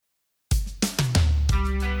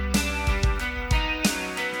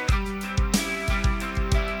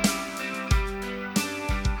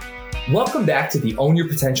Welcome back to the Own Your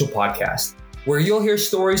Potential podcast, where you'll hear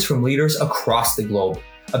stories from leaders across the globe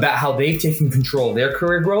about how they've taken control of their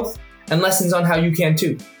career growth and lessons on how you can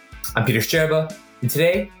too. I'm Peter Scherba, and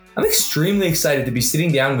today I'm extremely excited to be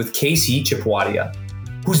sitting down with KC Chhipwadia,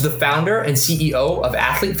 who's the founder and CEO of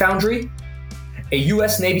Athlete Foundry, a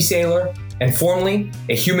U.S. Navy sailor, and formerly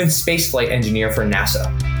a human spaceflight engineer for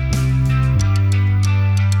NASA.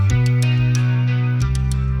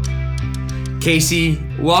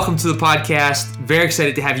 KC, welcome to the podcast. Very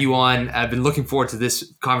excited to have you on. I've been looking forward to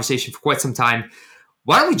this conversation for quite some time.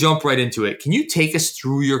 Why don't we jump right into it? Can you take us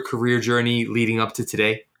through your career journey leading up to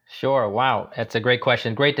today? Sure. Wow. That's a great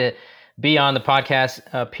question. Great to be on the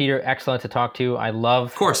podcast. Peter, excellent to talk to. I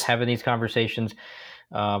love having these conversations.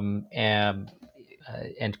 And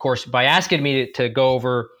of course, by asking me to go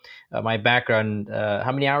over my background,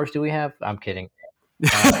 how many hours do we have? I'm kidding.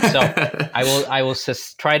 So I will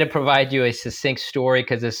try to provide you a succinct story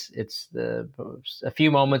because it's a few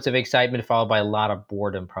moments of excitement followed by a lot of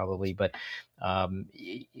boredom probably. But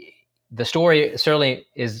the story certainly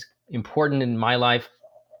is important in my life,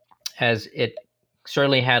 as it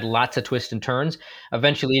certainly had lots of twists and turns,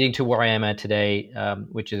 eventually leading to where I am at today,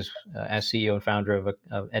 which is as CEO and founder of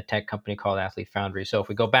a tech company called Athlete Foundry. So if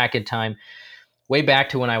we go back in time, way back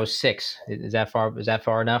to when I was 6, is that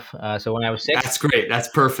far enough? So when I was 6, that's great. That's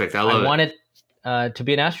perfect. I wanted to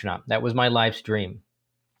be an astronaut. That was my life's dream.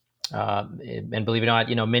 And believe it or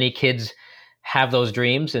not, many kids have those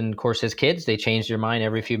dreams. And of course, as kids, they change their mind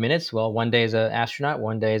every few minutes. Well, one day is an astronaut,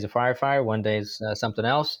 one day is a firefighter, one day is something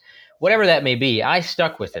else. Whatever that may be, I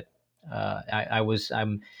stuck with it. I've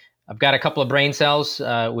got a couple of brain cells,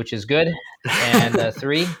 which is good, and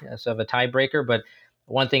 3, so I have a tiebreaker. But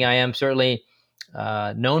one thing I am certainly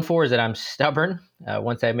known for is that I'm stubborn.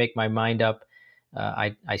 Once I make my mind up,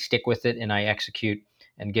 I stick with it and I execute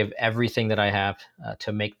and give everything that I have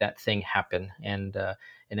to make that thing happen. And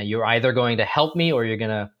you're either going to help me or you're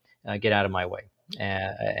going to get out of my way.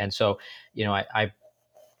 And so, I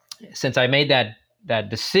since I made that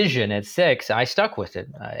decision at 6, I stuck with it.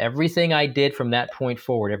 Everything I did from that point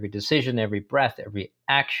forward, every decision, every breath, every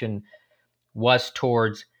action was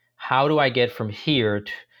towards how do I get from here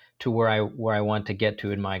to where I want to get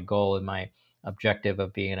to in my goal and my objective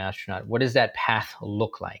of being an astronaut. What does that path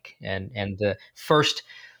look like? And the first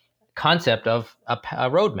concept of a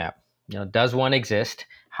roadmap. Does one exist?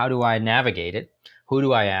 How do I navigate it? Who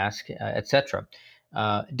do I ask? Etc.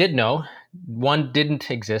 Did know one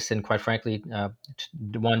didn't exist, and quite frankly,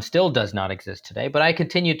 one still does not exist today. But I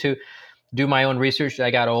continued to do my own research.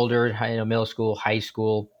 I got older, middle school, high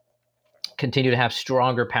school. Continue to have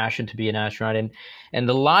stronger passion to be an astronaut, and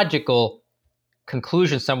the logical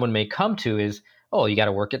conclusion someone may come to is, oh, you got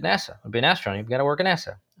to work at NASA. To be an astronaut, you've got to work at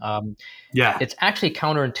NASA. It's actually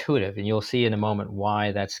counterintuitive, and you'll see in a moment why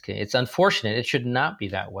it's unfortunate. It should not be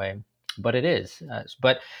that way, but it is.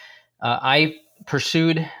 But I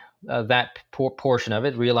pursued that portion of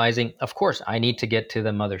it, realizing, of course, I need to get to the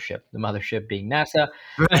mothership being NASA.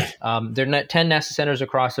 Right. There are 10 NASA centers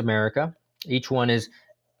across America. Each one is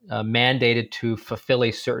mandated to fulfill a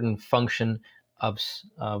certain function of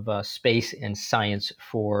space and science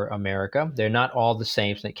for America. They're not all the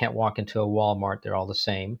same, so they can't walk into a Walmart. They're all the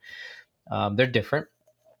same. They're different.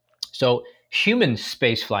 So human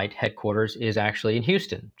spaceflight headquarters is actually in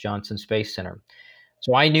Houston, Johnson Space Center.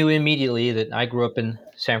 So I knew immediately that I grew up in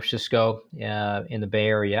San Francisco, in the Bay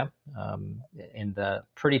Area, in the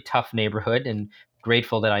pretty tough neighborhood, and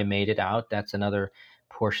grateful that I made it out. That's another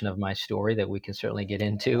portion of my story that we can certainly get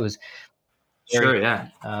into. Is very,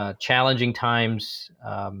 challenging times,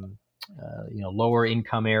 lower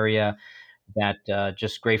income area. That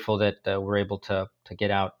just grateful that we're able to get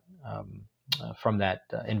out from that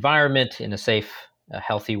environment in a safe,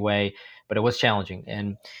 healthy way. But it was challenging,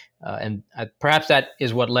 and perhaps that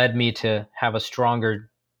is what led me to have a stronger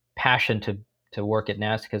passion to work at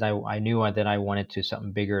NASA, because I knew that I wanted to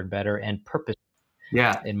something bigger and better and purpose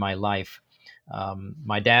in my life.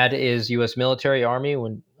 My dad is U.S. military, Army.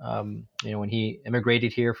 When he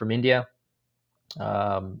immigrated here from India,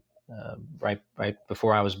 right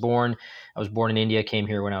before I was born. I was born in India, came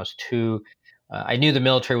here when I was 2. I knew the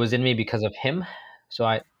military was in me because of him, so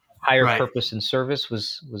higher purpose and service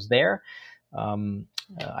was there.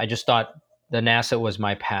 I just thought the NASA was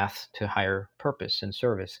my path to higher purpose and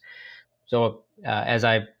service. So as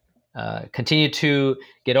I continued to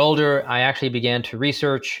get older, I actually began to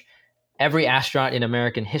research every astronaut in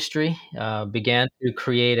American history, began to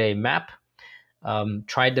create a map,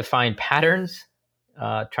 tried to find patterns,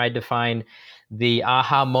 tried to find the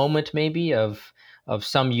aha moment maybe of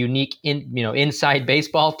some unique inside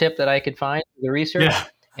baseball tip that I could find in the research. Yeah.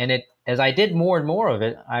 And it as I did more and more of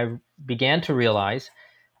it, I began to realize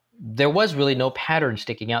there was really no pattern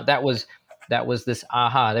sticking out. That was this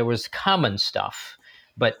aha. There was common stuff,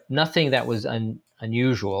 but nothing that was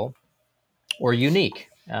unusual or unique.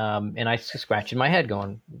 And I scratched in my head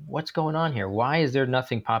going, what's going on here? Why is there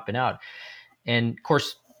nothing popping out? And of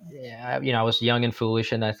course, I was young and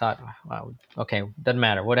foolish, and I thought, well, okay, doesn't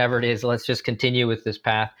matter. Whatever it is, let's just continue with this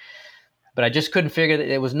path. But I just couldn't figure that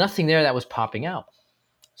there was nothing there that was popping out.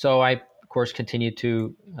 So I, of course, continued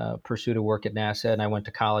to pursue to work at NASA, and I went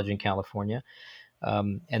to college in California.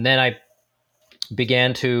 And then I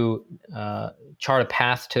began to chart a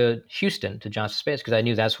path to Houston, to Johnson Space, because I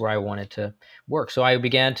knew that's where I wanted to work. So I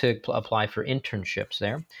began to apply for internships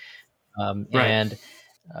there. Right. And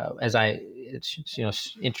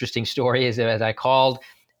interesting story is that as I called,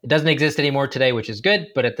 it doesn't exist anymore today, which is good.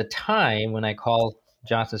 But at the time when I called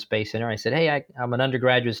Johnson Space Center, I said, hey, I'm an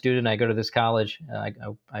undergraduate student. I go to this college.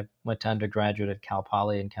 I went to undergraduate at Cal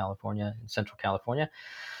Poly in California, in Central California.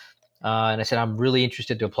 And I said, I'm really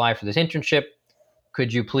interested to apply for this internship.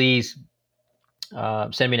 Could you please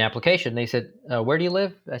send me an application? They said, where do you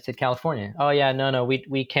live? I said, California. Oh yeah, no,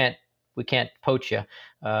 we can't poach you.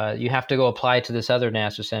 You have to go apply to this other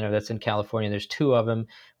NASA center that's in California. There's two of them.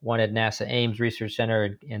 One at NASA Ames Research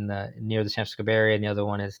Center near the San Francisco Bay Area, and the other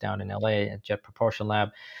one is down in LA at Jet Propulsion Lab.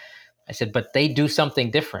 I said, but they do something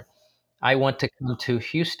different. I want to come to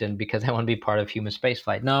Houston because I want to be part of human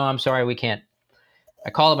spaceflight. No, I'm sorry, we can't. I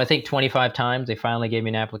called them, I think, 25 times. They finally gave me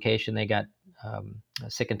an application. They got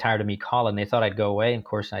sick and tired of me calling. They thought I'd go away. And of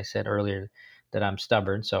course, I said earlier that I'm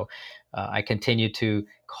stubborn. So I continued to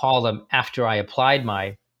call them after I applied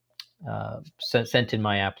sent in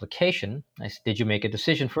my application. I said, did you make a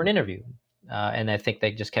decision for an interview? And I think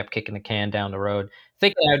they just kept kicking the can down the road,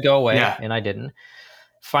 thinking I'd go away, and I didn't.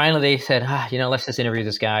 Finally, they said, let's just interview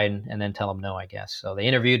this guy and then tell him no, I guess. So they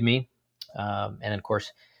interviewed me. And then, of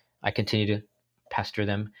course, I continued to pester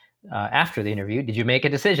them after the interview. Did you make a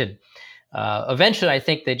decision? Eventually, I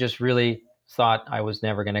think they just really thought I was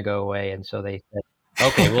never going to go away. And so they said,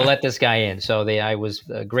 okay, we'll let this guy in. So I was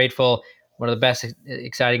grateful. One of the best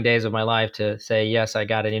exciting days of my life to say, yes, I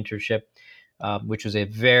got an internship, which was a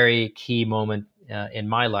very key moment in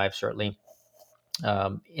my life, certainly.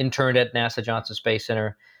 Interned at NASA Johnson Space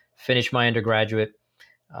Center, finished my undergraduate,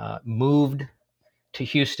 moved to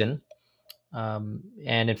Houston.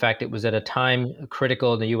 And in fact, it was at a time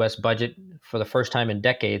critical in the U.S. budget for the first time in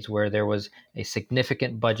decades where there was a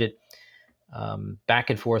significant budget back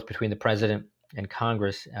and forth between the president and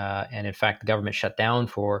Congress. And in fact, the government shut down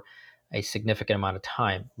for a significant amount of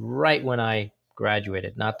time, right when I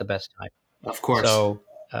graduated, not the best time. Of course. So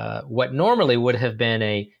what normally would have been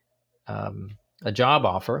a job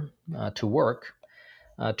offer to work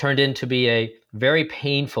turned into be a very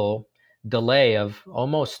painful delay of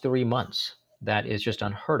almost 3 months. That is just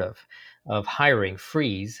unheard of hiring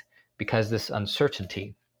freeze because this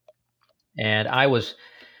uncertainty. And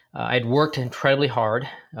I'd worked incredibly hard.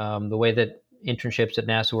 The way that internships at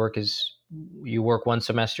NASA work is you work one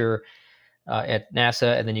semester at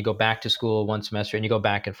NASA, and then you go back to school one semester, and you go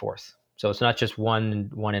back and forth. So it's not just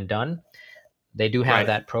one and done. They do have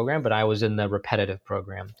that program, but I was in the repetitive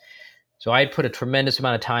program. So I had put a tremendous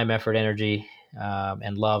amount of time, effort, energy,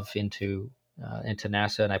 and love into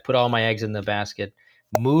NASA, and I put all my eggs in the basket.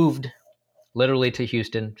 Moved literally to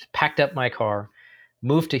Houston, packed up my car,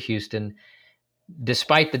 moved to Houston,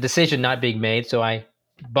 despite the decision not being made. So I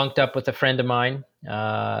bunked up with a friend of mine.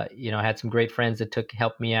 I had some great friends that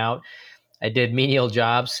helped me out. I did menial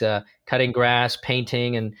jobs, cutting grass,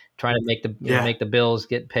 painting, and trying to make the bills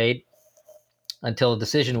get paid until a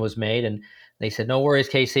decision was made. And they said, "No worries,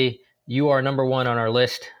 KC, you are number one on our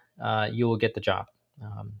list. You will get the job."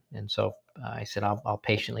 And so I said, "I'll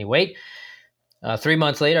patiently wait." 3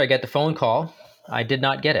 months later, I get the phone call. I did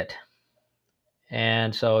not get it,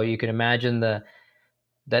 and so you can imagine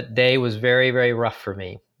that day was very, very rough for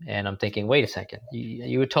me. And I'm thinking, wait a second,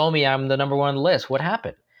 you had told me I'm the number one on the list. What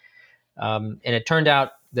happened? And it turned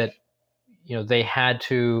out that they had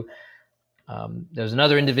to. There was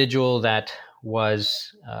another individual that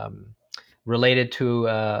was related to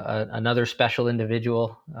another special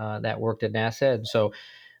individual that worked at NASA, and so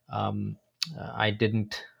I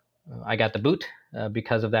got the boot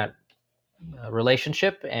because of that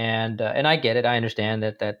relationship, and I get it. I understand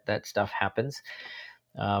that stuff happens,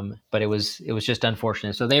 but it was just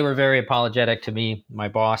unfortunate. So they were very apologetic to me, my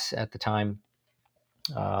boss at the time,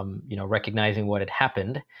 recognizing what had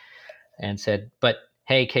happened, and said, "But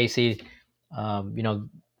hey, Casey,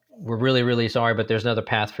 we're really, really sorry, but there's another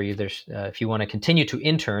path for you. There's if you want to continue to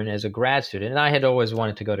intern as a grad student." And I had always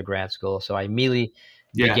wanted to go to grad school, so I immediately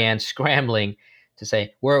began scrambling to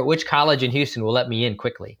say which college in Houston will let me in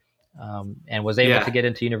quickly, and was able to get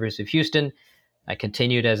into University of Houston. I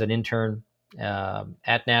continued as an intern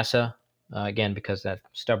at NASA, again, because that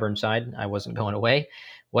stubborn side, I wasn't going away.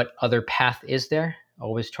 What other path is there?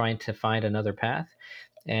 Always trying to find another path.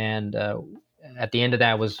 And at the end of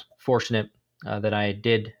that, was fortunate that I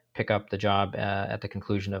did pick up the job at the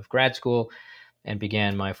conclusion of grad school and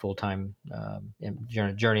began my full-time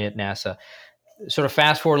journey at NASA. Sort of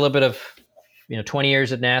fast forward a little bit of 20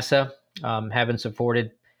 years at NASA, having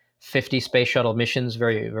supported 50 space shuttle missions,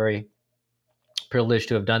 very, very privileged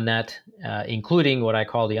to have done that, including what I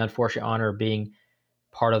call the unfortunate honor of being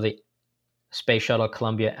part of the Space Shuttle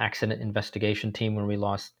Columbia accident investigation team when we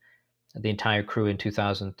lost the entire crew in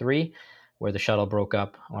 2003, where the shuttle broke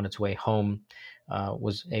up on its way home.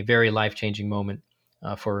 Was a very life-changing moment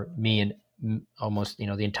for me and almost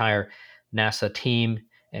the entire NASA team,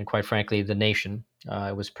 and quite frankly the nation.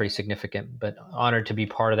 It was pretty significant, but honored to be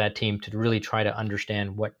part of that team to really try to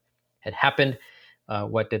understand what had happened,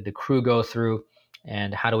 what did the crew go through,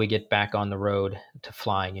 and how do we get back on the road to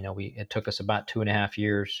flying. It took us about 2.5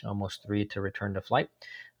 years, almost 3, to return to flight,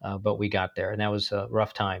 but we got there, and that was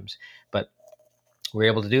rough times, but we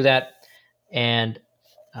were able to do that. And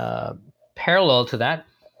parallel to that,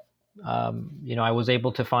 I was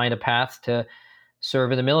able to find a path to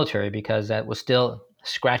serve in the military, because that was still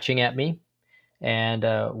scratching at me, and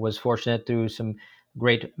was fortunate through some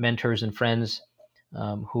great mentors and friends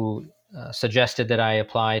who suggested that I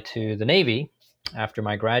apply to the Navy after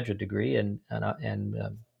my graduate degree and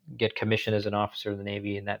get commissioned as an officer in the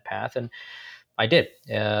Navy in that path. And I did.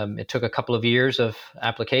 It took a couple of years of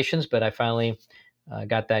applications, but I finally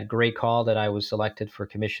got that great call that I was selected for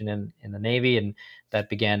commission in the Navy, and that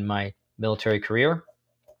began my military career,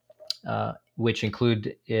 which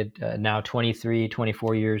included now 23,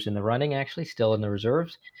 24 years in the running, actually, still in the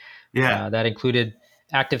reserves. That included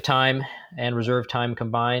active time and reserve time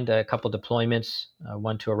combined, a couple deployments,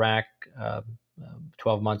 one to Iraq,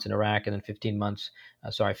 12 months in Iraq, and then 15 months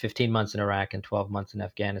in Iraq and 12 months in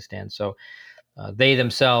Afghanistan. So they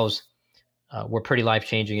themselves were pretty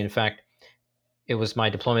life-changing. In fact, it was my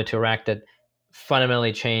deployment to Iraq that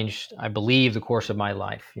fundamentally changed, I believe, the course of my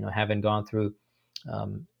life. Having gone through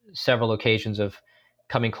several occasions of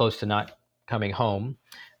coming close to not coming home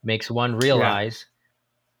makes one realize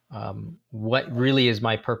what really is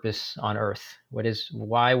my purpose on earth.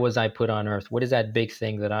 Why was I put on earth? What is that big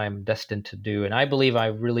thing that I'm destined to do? And I believe I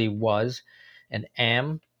really was and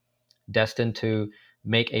am destined to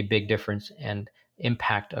make a big difference and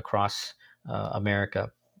impact across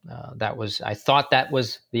America. I thought that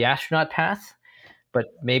was the astronaut path,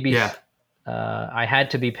 but maybe I had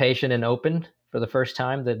to be patient and open for the first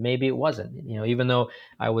time that maybe it wasn't. Even though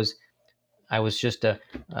I was just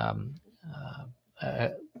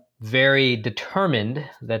very determined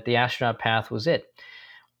that the astronaut path was it.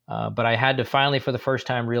 But I had to finally, for the first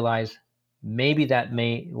time, realize maybe that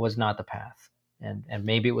was not the path, and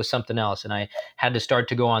maybe it was something else. And I had to start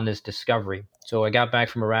to go on this discovery. So I got back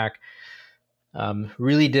from Iraq,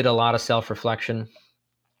 really did a lot of self-reflection,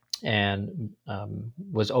 and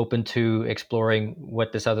was open to exploring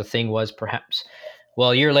what this other thing was, perhaps.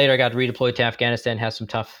 Well, a year later, I got redeployed to Afghanistan, had some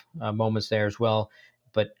tough moments there as well.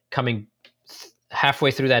 But coming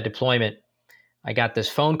halfway through that deployment, I got this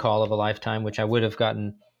phone call of a lifetime, which I would have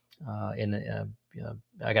gotten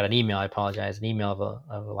I got an email, I apologize, an email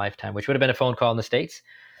of a lifetime, which would have been a phone call in the States.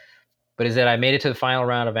 But is that I made it to the final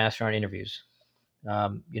round of astronaut interviews.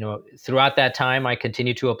 Throughout that time, I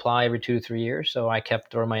continued to apply every 2 to 3 years. So I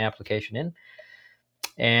kept throwing my application in.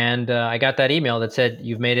 And I got that email that said,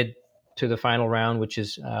 you've made it to the final round, which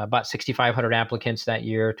is about 6,500 applicants that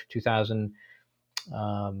year,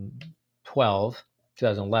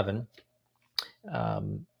 2011.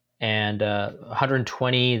 And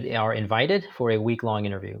 120 are invited for a week-long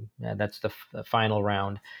interview. That's the final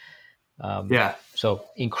round. So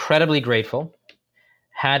incredibly grateful.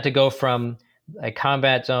 Had to go from a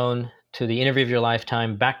combat zone to the interview of your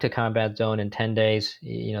lifetime, back to combat zone in 10 days.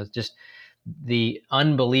 Just the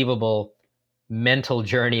unbelievable mental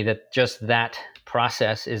journey that just that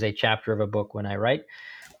process is a chapter of a book when I write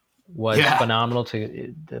was phenomenal.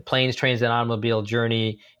 To the planes, trains, and automobile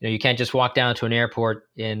journey. You can't just walk down to an airport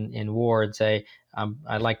in war and say,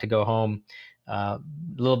 I'd like to go home. A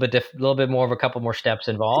little bit more of a couple more steps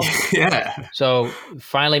involved. So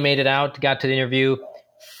finally made it out, got to the interview.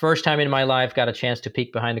 First time in my life, got a chance to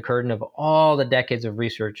peek behind the curtain of all the decades of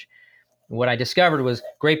research. What I discovered was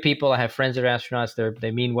great people. I have friends that are astronauts.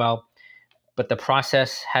 They mean well, but the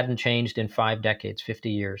process hadn't changed in 5 decades,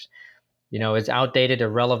 50 years. It's outdated,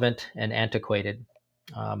 irrelevant, and antiquated,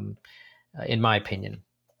 in my opinion.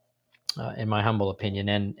 in my humble opinion.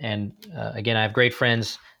 And again, I have great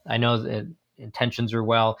friends. I know that intentions are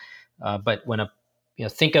well, but when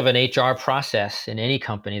think of an HR process in any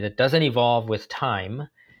company that doesn't evolve with time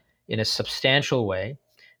in a substantial way,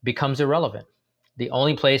 becomes irrelevant. The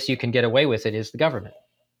only place you can get away with it is the government.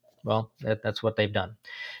 Well, that's what they've done.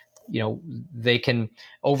 They can,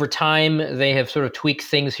 over time, they have sort of tweaked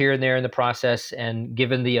things here and there in the process and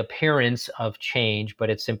given the appearance of change, but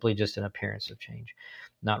it's simply just an appearance of change,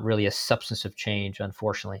 not really a substance of change,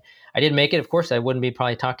 unfortunately. I didn't make it, of course. I wouldn't be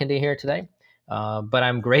probably talking to you here today, but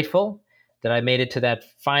I'm grateful that I made it to that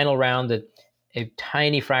final round that a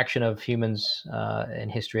tiny fraction of humans in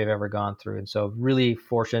history have ever gone through. And so really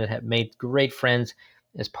fortunate, have made great friends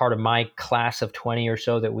as part of my class of 20 or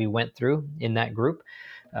so that we went through in that group.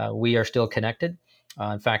 We are still connected.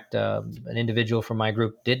 In fact, an individual from my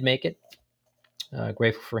group did make it.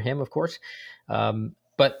 Grateful for him, of course.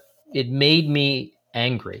 But it made me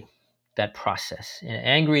angry, that process, and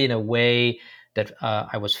angry in a way that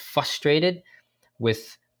I was frustrated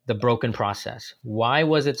with the broken process. Why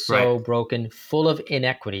was it so broken, full of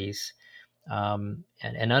inequities, and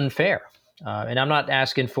unfair? And I'm not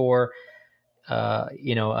asking for, a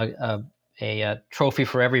trophy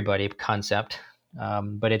for everybody concept.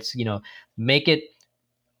 But it's, make it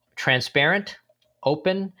transparent,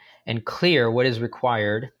 open, and clear what is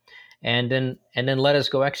required, and then let us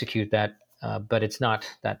go execute that. But it's not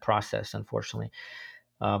that process, unfortunately.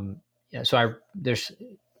 So there's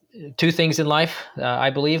two things in life, I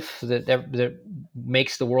believe, that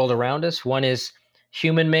makes the world around us. One is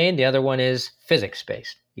human-made. The other one is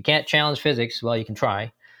physics-based. You can't challenge physics. Well, you can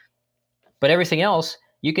try, but everything else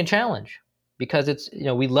you can challenge, because it's,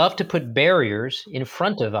 we love to put barriers in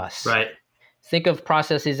front of us. Right. Think of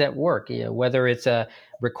processes at work, whether it's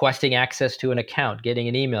requesting access to an account, getting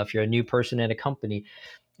an email if you're a new person at a company,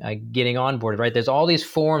 getting onboarded, right? There's all these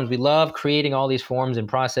forms. We love creating all these forms and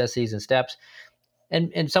processes and steps.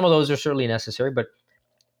 And some of those are certainly necessary, but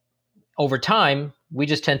over time, we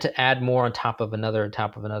just tend to add more on top of another, on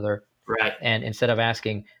top of another. Right. And instead of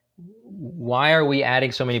asking, why are we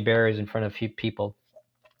adding so many barriers in front of people?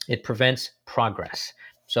 It prevents progress.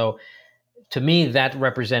 So to me, that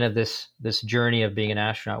represented this journey of being an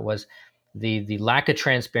astronaut, was the lack of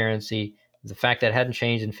transparency, the fact that it hadn't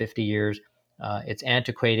changed in 50 years. It's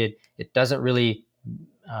antiquated. It doesn't really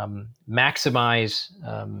maximize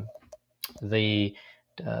the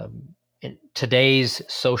today's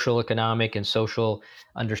social, economic, and social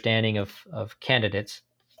understanding of candidates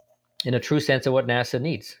in a true sense of what NASA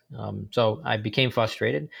needs. So I became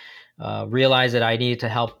frustrated, realized that I needed to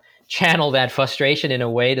help channel that frustration in a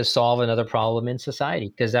way to solve another problem in society,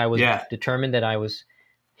 because I was determined that I was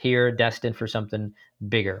here destined for something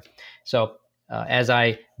bigger. So as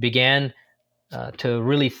I began to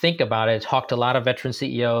really think about it, talked to a lot of veteran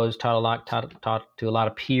CEOs, talked to a lot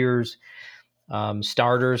of peers,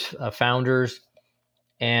 starters, founders,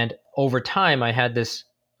 and over time,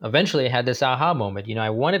 eventually I had this aha moment. I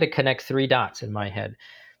wanted to connect three dots in my head.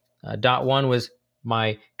 Dot one was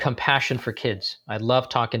my compassion for kids. I love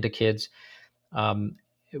talking to kids,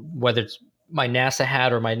 whether it's my NASA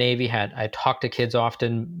hat or my Navy hat. I talk to kids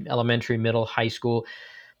often, elementary, middle, high school.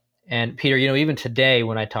 And Peter, even today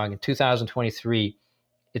when I talk in 2023,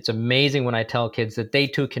 it's amazing when I tell kids that they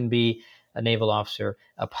too can be a naval officer,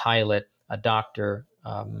 a pilot, a doctor,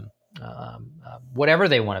 whatever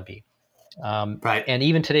they want to be. Right. And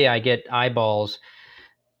even today, I get eyeballs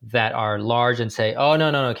that are large and say, "Oh,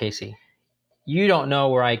 no, KC, you don't know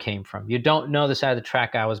where I came from. You don't know the side of the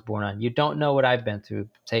track I was born on. You don't know what I've been through."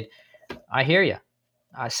 Say, I hear you.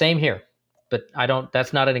 Same here, but I don't.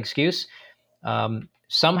 That's not an excuse.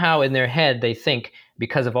 Somehow in their head, they think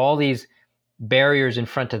because of all these barriers in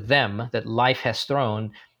front of them that life has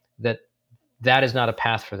thrown, that is not a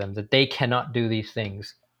path for them, that they cannot do these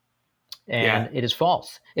things. And it is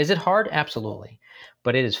false. Is it hard? Absolutely.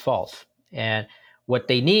 But it is false. And what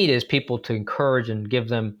they need is people to encourage and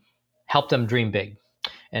help them dream big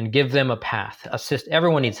and give them a path, assist.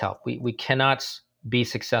 Everyone needs help. We cannot be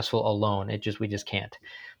successful alone. We just can't.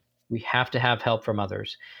 We have to have help from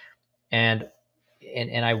others. And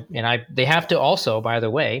they have to also, by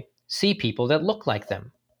the way, see people that look like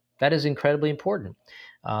them. That is incredibly important.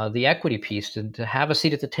 The equity piece, to have a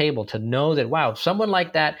seat at the table, to know that, wow, someone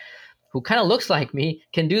like that who kind of looks like me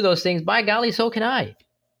can do those things, by golly, so can I.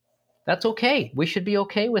 That's okay. We should be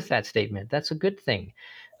okay with that statement. That's a good thing.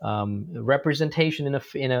 Representation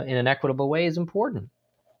in an equitable way is important.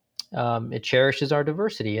 It cherishes our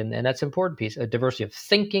diversity, and that's an important piece. A diversity of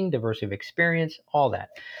thinking, diversity of experience, all that.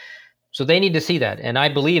 So they need to see that, and I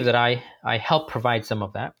believe that I help provide some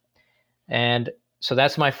of that. And so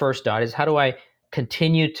that's my first dot: is how do I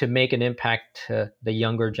continue to make an impact to the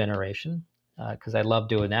younger generation, because I love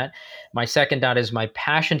doing that. My second dot is my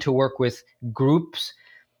passion to work with groups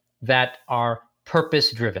that are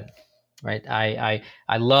purpose driven, right?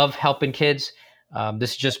 I love helping kids.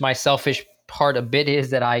 This is just my selfish part a bit, is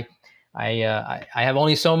that I have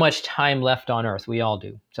only so much time left on earth. We all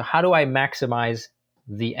do. So how do I maximize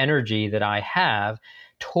the energy that I have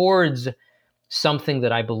towards something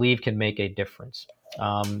that I believe can make a difference?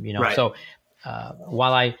 Right. So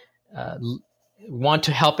while I want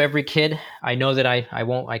to help every kid, I know that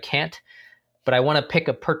I can't, but I want to pick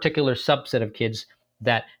a particular subset of kids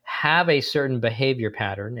that have a certain behavior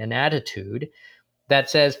pattern and attitude that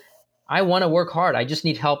says, I want to work hard. I just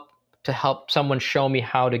need help to help someone show me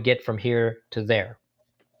how to get from here to there.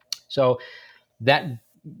 So that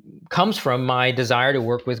comes from my desire to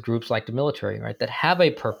work with groups like the military, right? That have a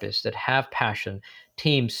purpose, that have passion,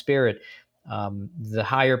 team spirit, the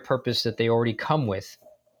higher purpose that they already come with.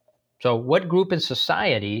 So what group in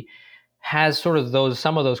society has sort of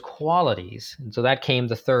some of those qualities? And so that came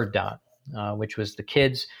the third dot, which was the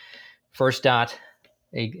kids. First dot,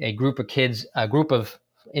 a group of kids, a group of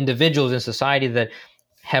individuals in society that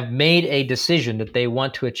have made a decision that they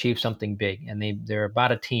want to achieve something big, and they're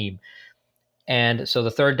about a team. And so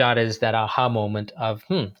the third dot is that aha moment of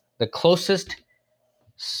the closest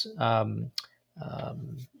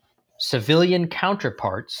civilian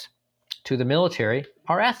counterparts to the military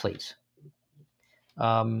are athletes.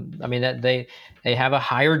 I mean, that they have a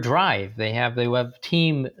higher drive. They have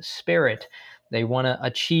team spirit. They want to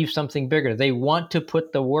achieve something bigger. They want to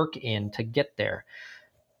put the work in to get there.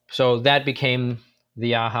 So that became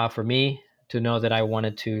the aha for me, to know that I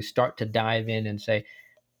wanted to start to dive in and say,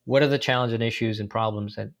 what are the challenges and issues and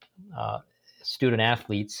problems that student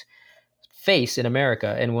athletes face in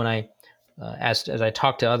America? And when I, as I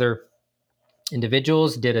talked to other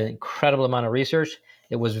individuals, did an incredible amount of research,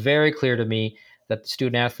 it was very clear to me that the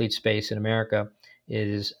student athlete space in America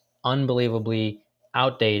is unbelievably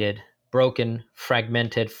outdated, broken,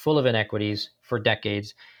 fragmented, full of inequities for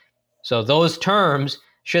decades. So those terms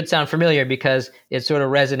should sound familiar because it sort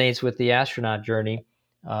of resonates with the astronaut journey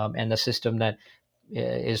and the system that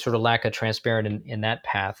is sort of lack of transparent in that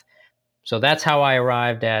path. So that's how I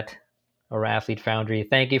arrived at our Athlete Foundry.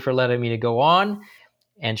 Thank you for letting me to go on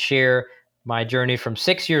and share my journey from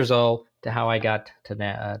 6 years old to how I got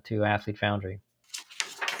to Athlete Foundry.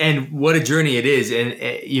 And what a journey it is. And,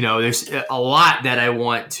 there's a lot that I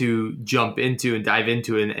want to jump into and dive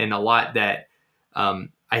into, and a lot that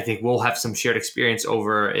I think we'll have some shared experience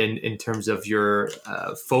over in terms of your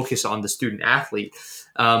focus on the student athlete.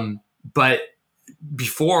 But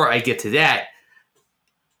before I get to that,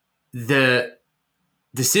 the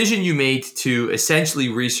decision you made to essentially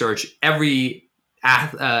research every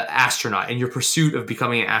astronaut in your pursuit of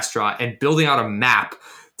becoming an astronaut and building out a map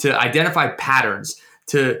to identify patterns,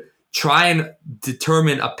 to try and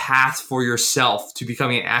determine a path for yourself to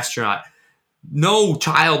becoming an astronaut. No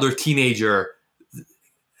child or teenager,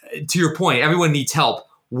 to your point, everyone needs help.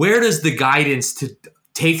 Where does the guidance to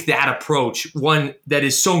take that approach, one that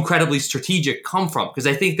is so incredibly strategic, come from? Because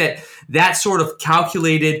I think that sort of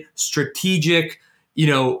calculated, strategic,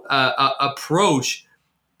 approach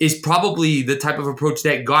is probably the type of approach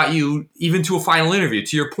that got you even to a final interview.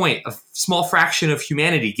 To your point, a small fraction of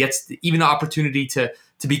humanity gets even the opportunity to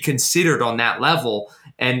be considered on that level.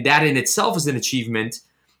 And that in itself is an achievement.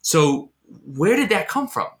 So where did that come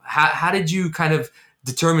from? How did you kind of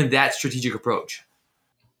determine that strategic approach?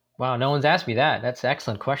 Wow, no one's asked me that. That's an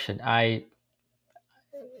excellent question.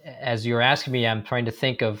 As you're asking me, I'm trying to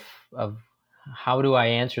think of how do I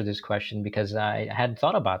answer this question, because I hadn't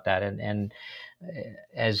thought about that. And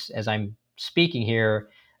as I'm speaking here,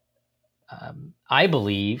 I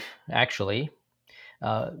believe, actually,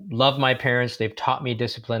 love my parents. They've taught me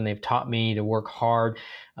discipline. They've taught me to work hard.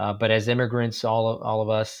 But as immigrants, all of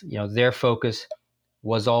us, their focus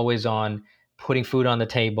was always on putting food on the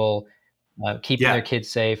table, keeping their kids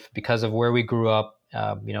safe because of where we grew up,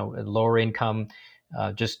 lower income,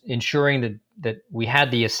 just ensuring that we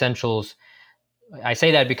had the essentials. I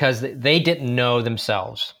say that because they didn't know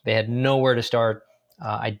themselves. They had nowhere to start.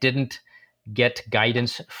 I didn't get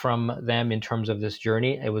guidance from them in terms of this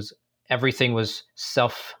journey. Everything was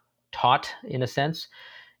self-taught in a sense.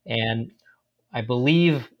 And I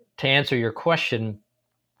believe, to answer your question,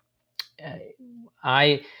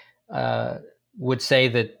 I would say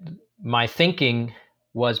that my thinking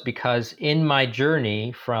was because in my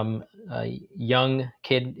journey from a young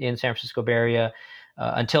kid in San Francisco Bay Area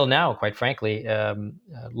until now, quite frankly,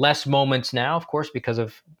 less moments now, of course, because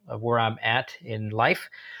of where I'm at in life,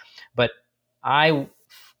 but I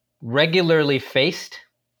regularly faced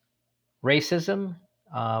racism,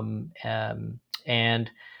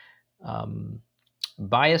 and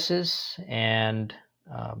biases, and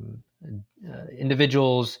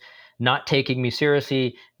individuals not taking me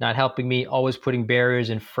seriously, not helping me, always putting barriers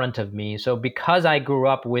in front of me. So because I grew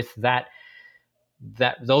up with those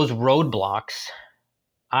roadblocks,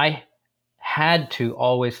 I had to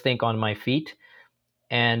always think on my feet.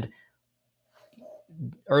 And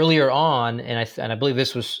earlier on, and I believe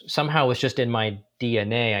this was just in my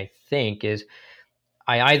DNA, I think, is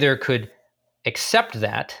I either could accept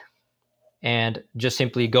that and just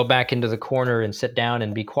simply go back into the corner and sit down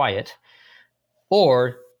and be quiet,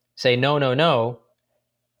 or say, no, no, no,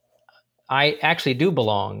 I actually do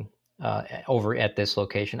belong over at this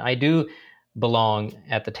location. I do belong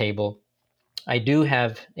at the table. I do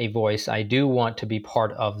have a voice. I do want to be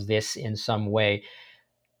part of this in some way.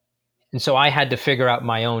 And so I had to figure out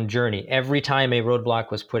my own journey. Every time a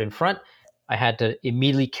roadblock was put in front, I had to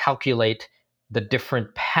immediately calculate the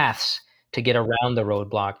different paths to get around the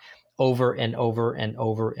roadblock over and over and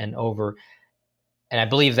over and over. And I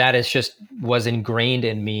believe that was ingrained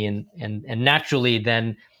in me, and naturally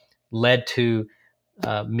then led to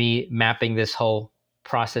me mapping this whole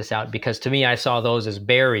process out, because to me, I saw those as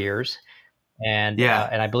barriers. And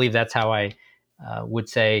I believe that's how I would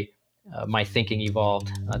say my thinking evolved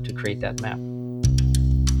to create that map.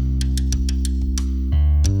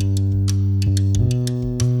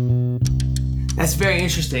 That's very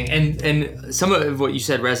interesting. And some of what you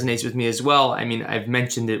said resonates with me as well. I mean, I've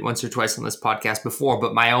mentioned it once or twice on this podcast before,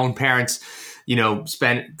 but my own parents,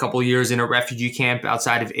 spent a couple of years in a refugee camp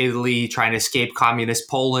outside of Italy, trying to escape communist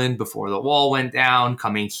Poland before the wall went down,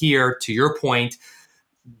 coming here. To your point,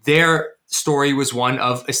 their story was one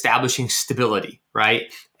of establishing stability,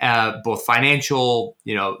 right? Both financial,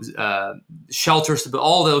 shelter,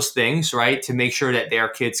 all those things, right? To make sure that their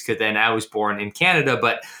kids could then, I was born in Canada,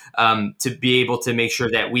 but to be able to make sure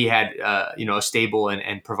that we had, a stable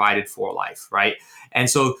and provided for life, right? And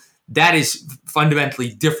so that is fundamentally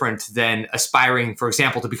different than aspiring, for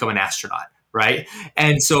example, to become an astronaut, right?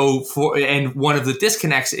 And so one of the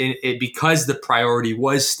disconnects because the priority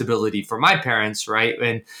was stability for my parents, right?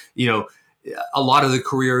 And, a lot of the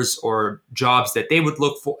careers or jobs that they would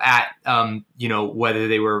look for whether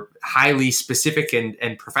they were highly specific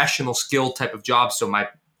and professional skill type of jobs. So my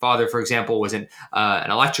father, for example, was an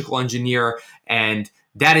electrical engineer, and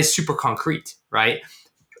that is super concrete, right?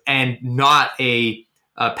 And not a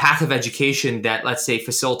path of education that, let's say,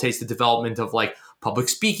 facilitates the development of like public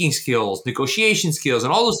speaking skills, negotiation skills,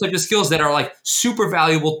 and all those types of skills that are like super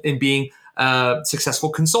valuable in being a successful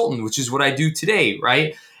consultant, which is what I do today,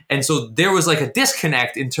 right? And so there was like a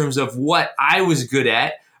disconnect in terms of what I was good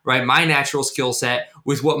at, right? My natural skill set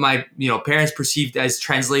with what my parents perceived as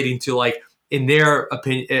translating to, like, in their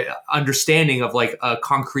opinion, understanding of like a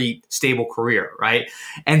concrete, stable career, right?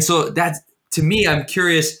 And so that's, to me, I'm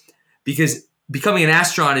curious, because becoming an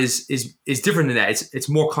astronaut is different than that. It's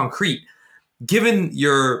more concrete. Given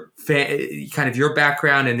your kind of your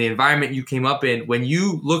background and the environment you came up in, when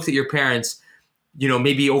you looked at your parents,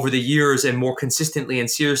 maybe over the years and more consistently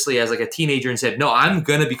and seriously as like a teenager, and said, no, I'm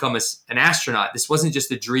going to become an astronaut. This wasn't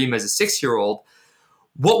just a dream as a 6-year-old.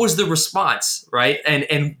 What was the response, right?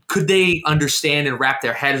 And could they understand and wrap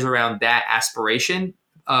their heads around that aspiration?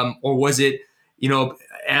 Or was it,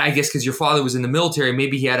 and I guess because your father was in the military,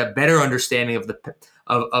 maybe he had a better understanding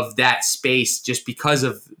of that space just because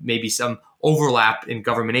of maybe some overlap in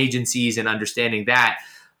government agencies and understanding that.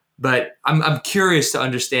 But I'm curious to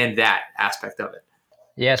understand that aspect of it.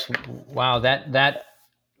 Yes, wow, that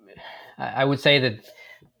I would say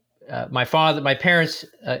that my parents,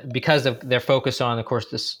 because of their focus on, of course,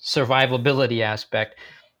 the survivability aspect,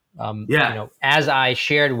 as I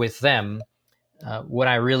shared with them what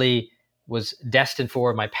I really was destined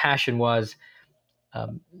for, my passion was,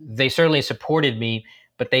 they certainly supported me,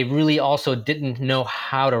 but they really also didn't know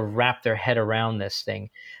how to wrap their head around this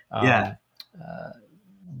thing.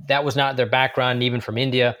 That was not their background, even from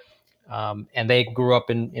India. And they grew up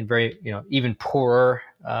in very, even poorer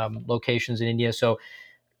locations in India. So,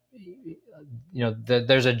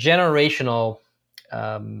 there's a generational,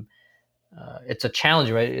 it's a challenge,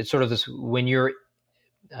 right? It's sort of this, when you're,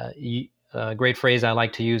 a great phrase I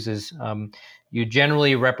like to use is, you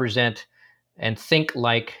generally represent and think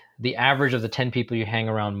like the average of the 10 people you hang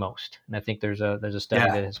around most. And I think there's a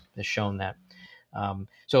study that has shown that.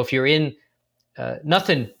 So if you're in,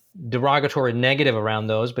 nothing derogatory, negative around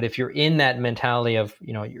those, but if you're in that mentality of,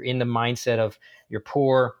 you're in the mindset of you're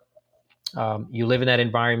poor, you live in that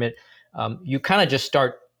environment, you kind of just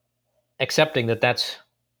start accepting that that's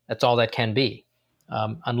all that can be.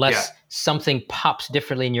 unless something pops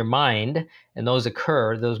differently in your mind, and those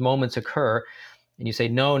moments occur, and you say,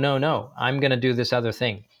 no, no, no, I'm going to do this other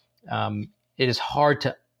thing. It is hard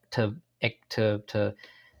to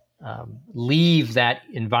leave that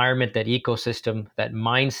environment, that ecosystem, that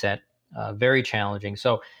mindset. Very challenging.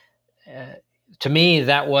 So, to me,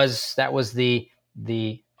 that was the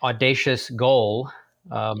audacious goal.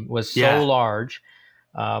 Was so large.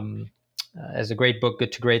 As a great book,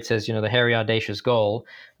 Good to Great, says, the hairy audacious goal,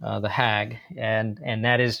 the HAG, and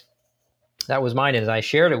that was mine. As I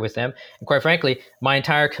shared it with them, and quite frankly, my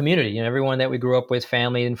entire community, everyone that we grew up with,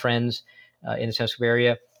 family and friends in the San Francisco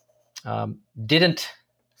area, didn't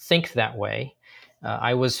think that way.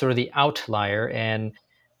 I was sort of the outlier, and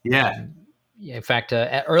in fact,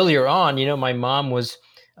 earlier on, my mom was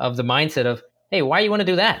of the mindset of, "Hey, why you want to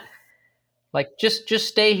do that? Like, just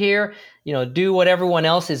stay here, do what everyone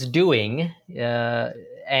else is doing,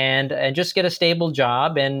 and just get a stable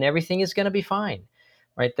job, and everything is going to be fine."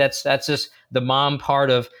 Right? That's just the mom part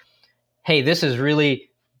of, "Hey, this is really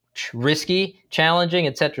risky, challenging,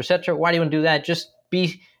 et cetera, et cetera. Why do you want to do that? Just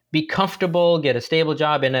be comfortable, get a stable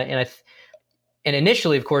job." And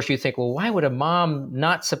initially, of course, you think, well, why would a mom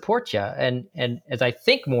not support you? And as I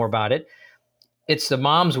think more about it, it's the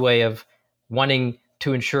mom's way of wanting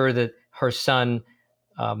to ensure that her son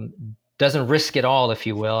doesn't risk it all, if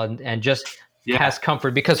you will, and just has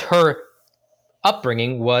comfort, because her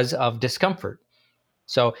upbringing was of discomfort.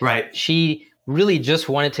 So she really just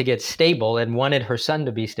wanted to get stable and wanted her son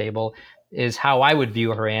to be stable, is how I would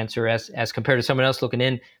view her answer, as compared to someone else looking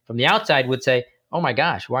in from the outside would say, "Oh my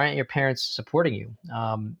gosh, why aren't your parents supporting you?"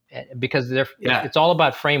 Because it's all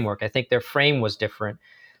about framework. I think their frame was different.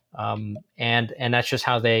 And that's just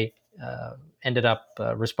how they ended up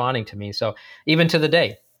responding to me. So even to the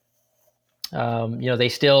day, they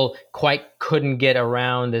still quite couldn't get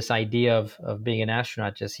around this idea of being an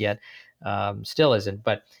astronaut just yet. Still isn't.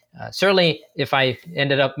 But certainly, if I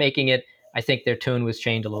ended up making it, I think their tune was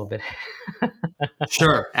changed a little bit.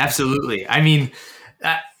 Sure, absolutely. I mean,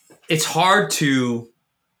 it's hard to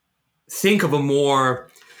think of a more,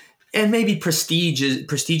 and maybe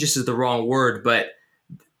prestigious is the wrong word, but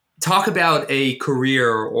talk about a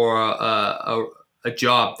career or a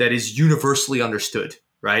job that is universally understood,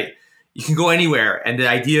 right? You can go anywhere, and the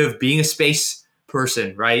idea of being a space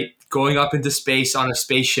person, right? Going up into space on a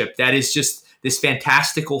spaceship, that is just this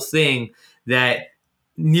fantastical thing that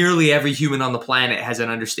nearly every human on the planet has an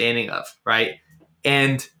understanding of, right?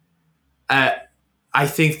 And I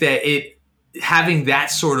think that having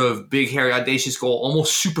that sort of big, hairy, audacious goal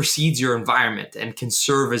almost supersedes your environment and can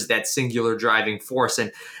serve as that singular driving force.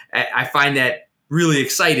 And I find that really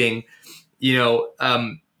exciting, to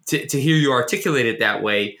hear you articulate it that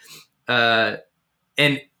way. And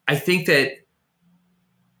I think that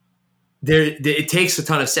it takes a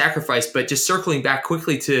ton of sacrifice, but just circling back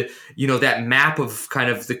quickly to, that map of kind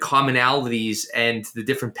of the commonalities and the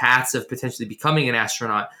different paths of potentially becoming an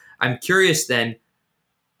astronaut. I'm curious then,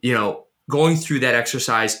 going through that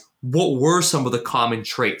exercise, what were some of the common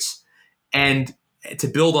traits? And to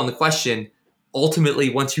build on the question, ultimately,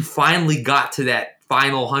 once you finally got to that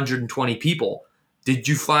final 120 people, did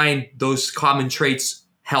you find those common traits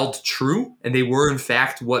held true and they were in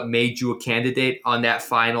fact what made you a candidate on that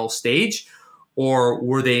final stage? Or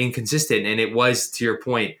were they inconsistent? And it was, to your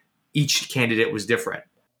point, each candidate was different.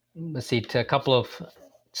 Let's see, to a couple of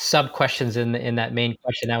sub questions in that main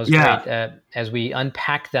question. That was great. As we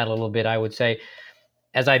unpack that a little bit, I would say,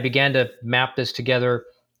 as I began to map this together,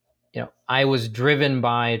 I was driven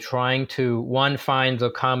by trying to, one, find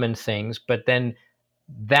the common things, but then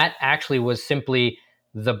that actually was simply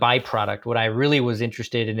the byproduct. What I really was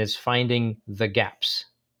interested in is finding the gaps,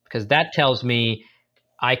 because that tells me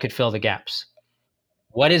I could fill the gaps.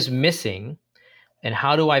 What is missing, and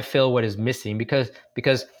how do I fill what is missing? Because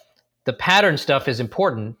the pattern stuff is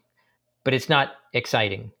important, but it's not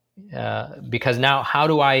exciting. Because now, how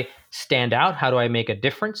do I stand out? How do I make a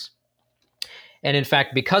difference? And in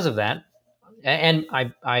fact, because of that, and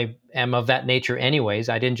I am of that nature anyways,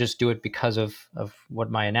 I didn't just do it because of what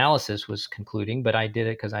my analysis was concluding, but I did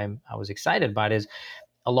it because I was excited about it. Is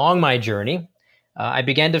along my journey, I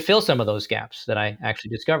began to fill some of those gaps that I actually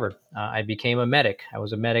discovered. I became a medic. I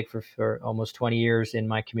was a medic for almost 20 years in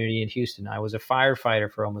my community in Houston. I was a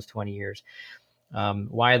firefighter for almost 20 years.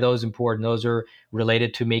 Why are those important? Those are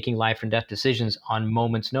related to making life and death decisions on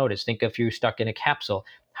moment's notice. Think if you're stuck in a capsule.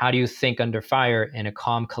 How do you think under fire in a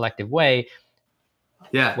calm, collective way?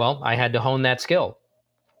 Yeah. Well, I had to hone that skill.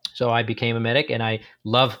 So I became a medic, and I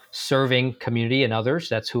love serving community and others.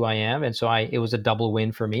 That's who I am. And so it was a double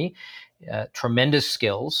win for me. Tremendous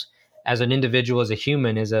skills as an individual, as a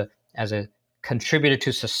human, as a contributed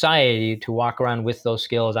to society to walk around with those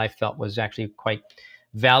skills, I felt was actually quite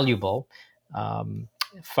valuable.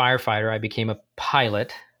 Firefighter, I became a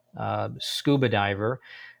pilot, scuba diver.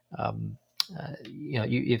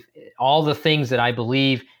 If all the things that I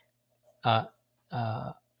believe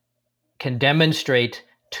can demonstrate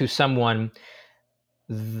to someone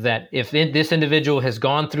that if this individual has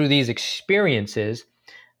gone through these experiences,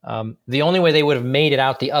 the only way they would have made it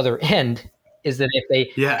out the other end is that if they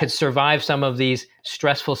could survive some of these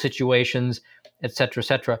stressful situations, et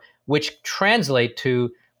cetera, which translate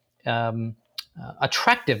to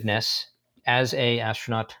attractiveness as a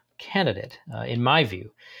astronaut candidate, in my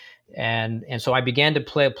view. And so I began to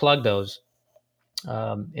plug those.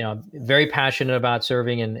 Very passionate about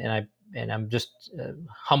serving, and I'm just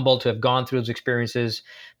humbled to have gone through those experiences,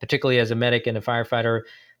 particularly as a medic and a firefighter,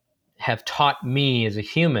 have taught me as a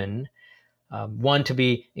human, one, to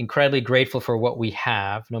be incredibly grateful for what we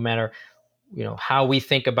have, no matter how we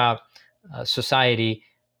think about society.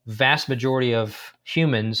 Vast majority of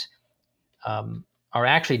humans are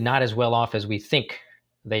actually not as well off as we think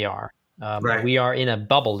they are. Right. We are in a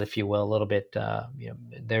bubble, if you will, a little bit.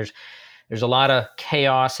 There's a lot of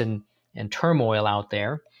chaos and turmoil out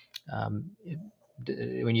there.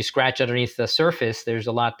 When you scratch underneath the surface, there's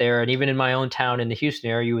a lot there. And even in my own town in the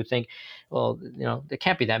Houston area, you would think, well, there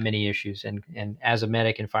can't be that many issues. And as a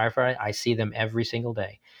medic and firefighter, I see them every single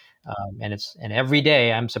day. And every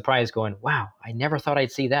day I'm surprised, going, wow, I never thought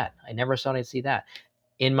I'd see that. I never thought I'd see that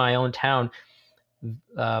in my own town,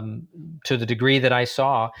 to the degree that I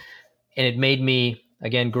saw. And it made me,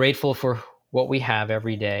 again, grateful for what we have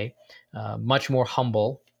every day, much more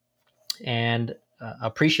humble, and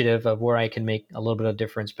appreciative of where I can make a little bit of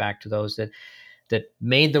difference back to those that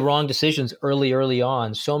made the wrong decisions early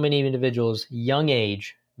on. So many individuals, young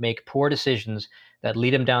age, make poor decisions that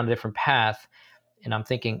lead them down a different path. And I'm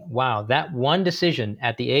thinking, wow, that one decision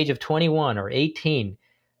at the age of 21 or 18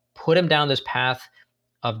 put him down this path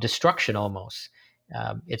of destruction almost.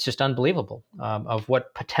 It's just unbelievable of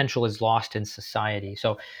what potential is lost in society.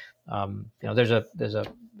 So, there's a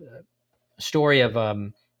story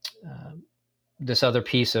of this other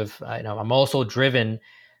piece of, I'm also driven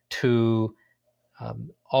to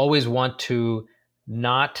always want to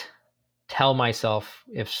not tell myself,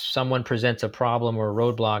 if someone presents a problem or a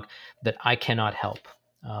roadblock, that I cannot help.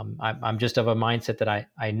 I'm just of a mindset that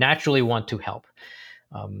I naturally want to help.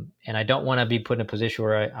 And I don't want to be put in a position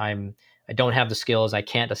where I don't have the skills, I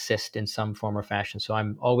can't assist in some form or fashion. So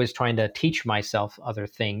I'm always trying to teach myself other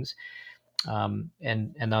things. And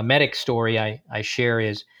the medic story I share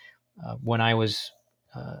is, when I was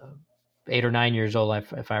 8 or 9 years old,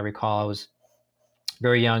 if I recall, I was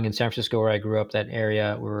very young in San Francisco, where I grew up. That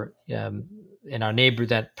area, we were in our neighborhood,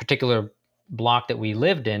 that particular block that we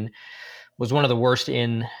lived in was one of the worst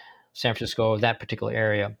in San Francisco, that particular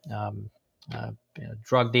area.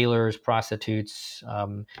 Drug dealers, prostitutes,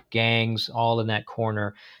 gangs, all in that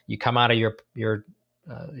corner. You come out of your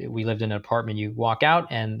we lived in an apartment. You walk out,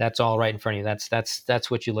 and that's all right in front of you. That's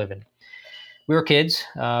what you live in. We were kids,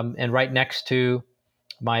 and right next to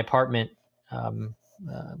my apartment,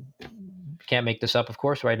 can't make this up, of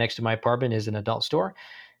course, right next to my apartment is an adult store,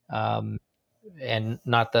 and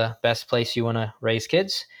not the best place you want to raise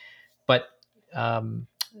kids. But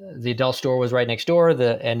the adult store was right next door,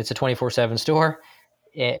 and it's a 24/7 store.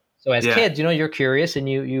 So as kids, you're curious, and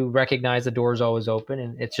you recognize the door is always open,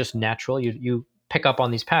 and it's just natural. You pick up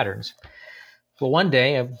on these patterns. Well, one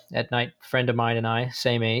day at night, a friend of mine and I,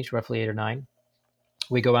 same age, roughly 8 or 9,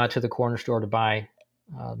 we go out to the corner store to buy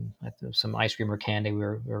some ice cream or candy. We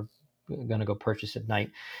were going to go purchase at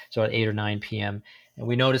night, so at 8 or 9 p.m. And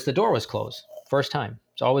we noticed the door was closed. First time.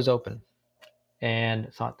 It's always open.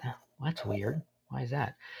 And thought, well, that's weird. Why is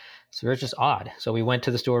that? So it was just odd. So we went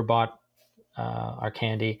to the store, bought our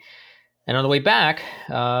candy. And on the way back,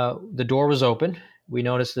 the door was open. We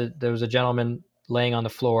noticed that there was a gentleman laying on the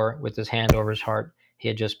floor with his hand over his heart. He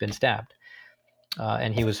had just been stabbed.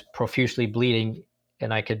 And he was profusely bleeding.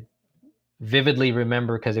 And I could vividly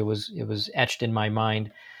remember, because it was etched in my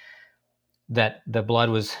mind, that the blood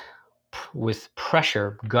was with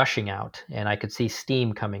pressure gushing out, and I could see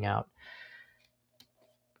steam coming out.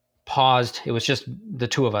 Paused. It was just the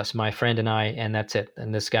two of us, my friend and I, and that's it.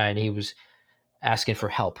 And this guy, and he was asking for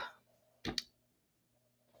help.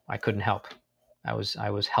 I couldn't help. I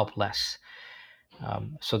was helpless.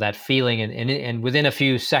 So that feeling, and within a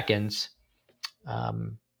few seconds,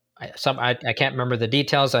 I can't remember the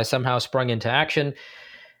details. I somehow sprung into action,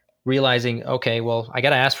 realizing, okay, well, I got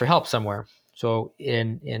to ask for help somewhere. So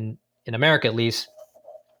in America, at least,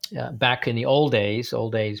 back in the old days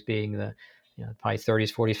being the probably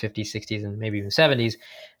 30s, 40s, 50s, 60s, and maybe even 70s,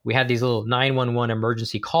 we had these little 911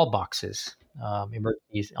 emergency call boxes,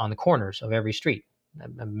 emergencies on the corners of every street.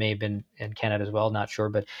 It may have been in Canada as well, not sure,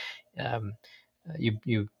 but um,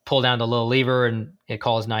 you pull down the little lever and it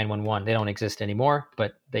calls 911. They don't exist anymore,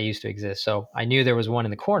 but they used to exist. So I knew there was one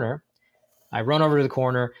in the corner. I run over to the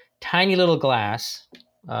corner, tiny little glass,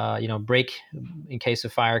 break in case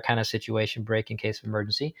of fire kind of situation, break in case of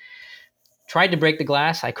emergency. Tried to break the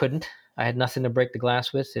glass. I couldn't. I had nothing to break the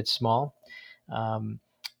glass with. It's small.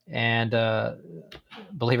 And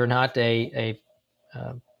believe it or not, a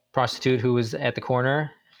prostitute who was at the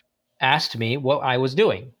corner asked me what I was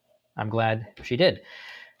doing. I'm glad she did.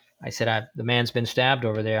 I said, the man's been stabbed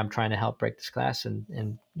over there. I'm trying to help break this glass.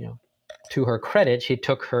 And to her credit, she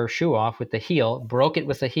took her shoe off with the heel, broke it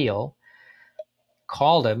with the heel,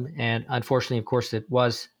 called him. And unfortunately, of course, it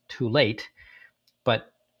was too late.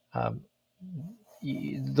 But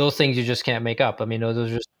those things you just can't make up. I mean,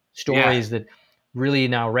 those are just stories that really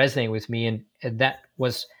now resonate with me. And that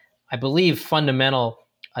was, I believe,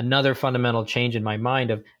 another fundamental change in my mind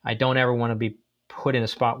of I don't ever want to be put in a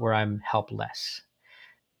spot where I'm helpless.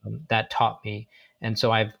 That taught me. And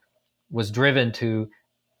so I was driven to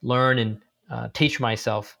learn and teach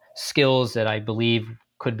myself skills that I believe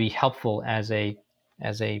could be helpful as a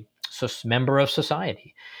member of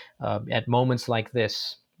society at moments like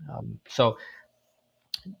this. So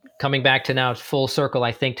coming back to now full circle,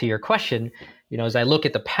 I think to your question, as I look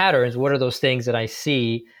at the patterns, what are those things that I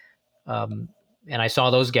see? And I saw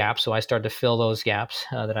those gaps, so I started to fill those gaps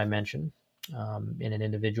that I mentioned in an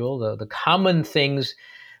individual. The common things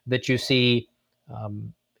that you see,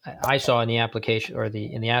 I saw in the application or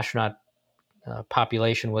in the astronaut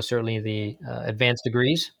population was certainly the advanced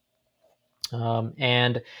degrees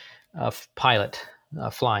and pilot.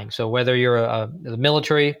 Flying. So whether you're a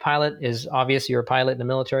military pilot, is obvious you're a pilot in the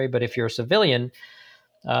military, but if you're a civilian,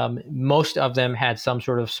 most of them had some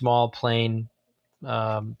sort of small plane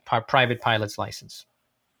private pilot's license.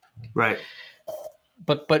 Right.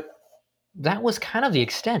 But that was kind of the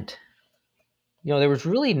extent. There was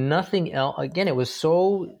really nothing else. Again, it was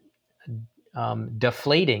so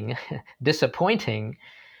deflating, disappointing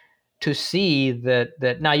to see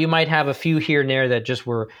that now you might have a few here and there that just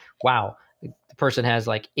were, wow, the person has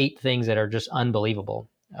like 8 things that are just unbelievable.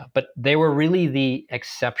 But they were really the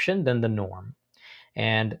exception than the norm.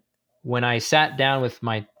 And when I sat down with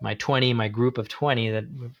my group of 20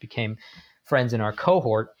 that became friends in our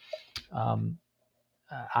cohort,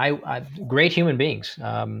 I great human beings,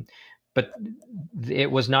 but it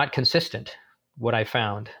was not consistent. What I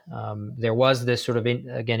found, there was this sort of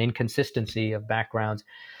inconsistency of backgrounds,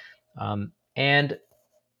 and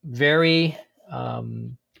very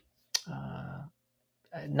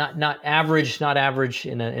not average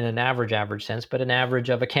in an average sense, but an average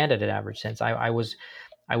of a candidate average sense. I was.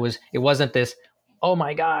 It wasn't this, oh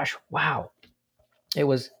my gosh, wow. It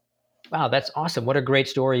was, wow, that's awesome. What a great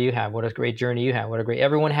story you have. What a great journey you have.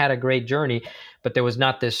 Everyone had a great journey, but there was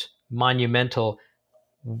not this monumental,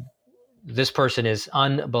 this person is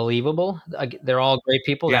unbelievable. They're all great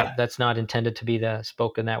people. Yeah. That's not intended to be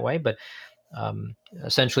spoken that way, but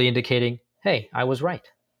essentially indicating, hey, I was right.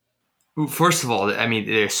 First of all, I mean,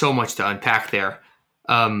 there's so much to unpack there.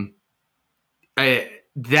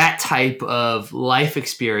 That type of life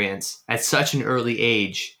experience at such an early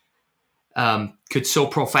age could so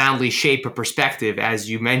profoundly shape a perspective, as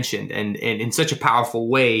you mentioned, and in such a powerful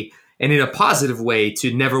way and in a positive way,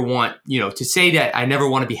 to never want, to say that I never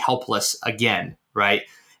want to be helpless again, right?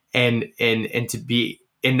 And to be,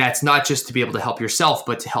 and that's not just to be able to help yourself,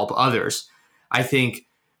 but to help others. I think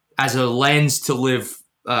as a lens to live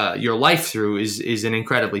your life through is an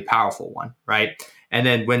incredibly powerful one, right? And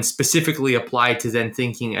then when specifically applied to then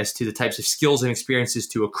thinking as to the types of skills and experiences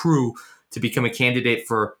to accrue to become a candidate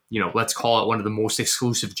for, let's call it one of the most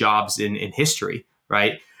exclusive jobs in history,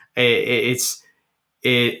 right?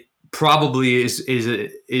 It probably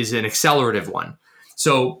is an accelerative one.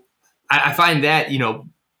 So I find that,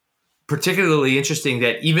 particularly interesting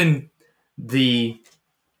that even the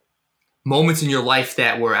moments in your life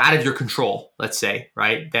that were out of your control, let's say,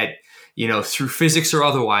 right, that through physics or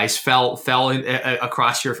otherwise fell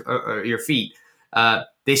across your feet,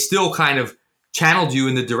 they still kind of channeled you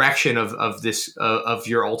in the direction of this of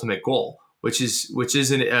your ultimate goal, which is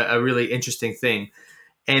a really interesting thing.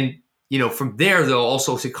 And from there, though,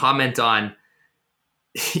 also to comment on,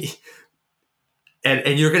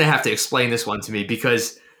 and you're going to have to explain this one to me,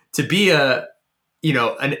 because to be an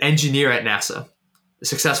engineer at NASA, a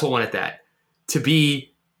successful one at that, to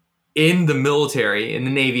be in the military, in the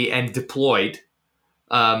Navy, and deployed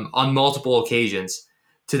on multiple occasions,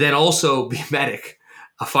 to then also be a medic,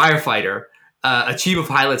 a firefighter, achieve a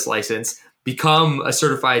pilot's license, become a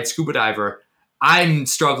certified scuba diver, I'm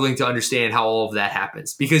struggling to understand how all of that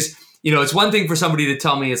happens. Because, it's one thing for somebody to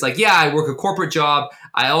tell me, it's like, yeah, I work a corporate job.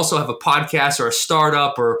 I also have a podcast or a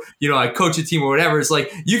startup, or, I coach a team or whatever. It's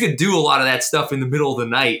like, you could do a lot of that stuff in the middle of the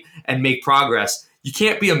night and make progress. You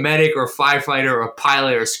can't be a medic or a firefighter or a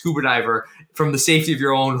pilot or a scuba diver from the safety of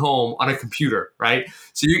your own home on a computer, right?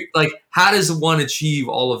 So how does one achieve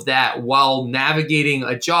all of that while navigating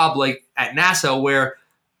a job like at NASA where,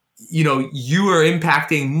 you are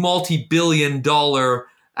impacting multi-billion-dollar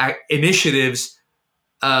initiatives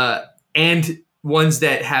and ones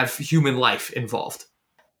that have human life involved?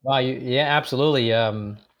 Wow, yeah, absolutely.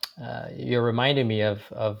 You're reminding me of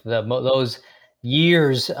those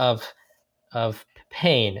years of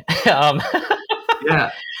pain.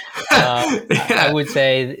 Yeah. I would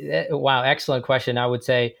say, wow, excellent question. I would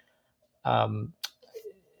say um,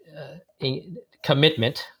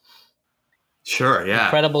 commitment, Sure. Yeah.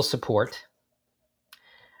 incredible support,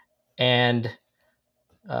 and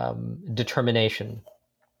determination.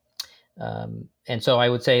 And so I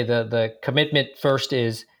would say the commitment first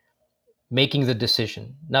is making the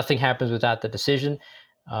decision. Nothing happens without the decision.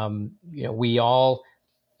 We all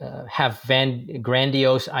have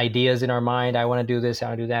grandiose ideas in our mind. I want to do this. I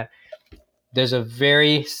want to do that. There's a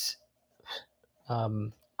very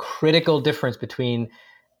critical difference between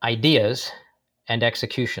ideas and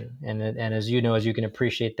execution. And as as you can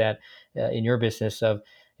appreciate that in your business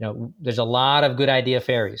there's a lot of good idea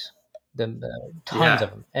fairies, tons of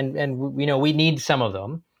them. And we need some of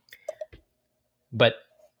them, but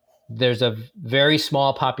there's a very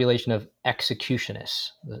small population of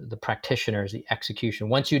executionists, the practitioners, the execution.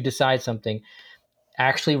 Once you decide something,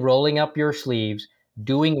 actually rolling up your sleeves,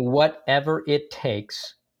 doing whatever it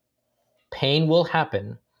takes, pain will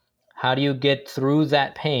happen. How do you get through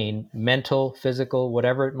that pain, mental, physical,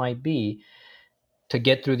 whatever it might be, to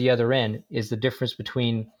get through the other end is the difference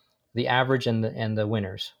between the average and the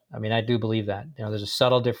winners. I mean, I do believe that. There's a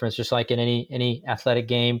subtle difference, just like in any athletic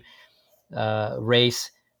game,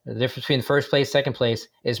 race. The difference between first place, second place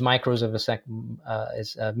is micros of a second,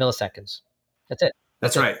 is milliseconds. That's it.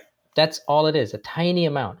 That's right. That's all it is, a tiny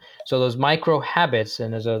amount. So those micro habits,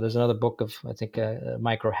 and there's another book of, I think,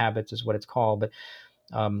 micro habits is what it's called, but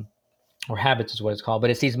or habits is what it's called.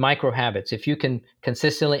 But it's these micro habits. If you can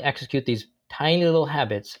consistently execute these tiny little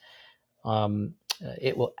habits,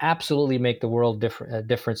 it will absolutely make the world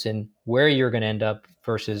difference in where you're going to end up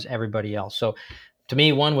versus everybody else. So to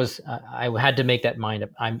me, one was I had to make that mind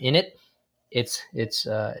up. I'm in it. It's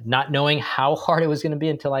not knowing how hard it was going to be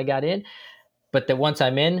until I got in. But that once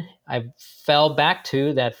I'm in, I fell back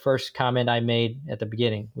to that first comment I made at the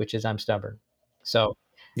beginning, which is I'm stubborn. So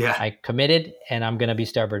I committed, and I'm going to be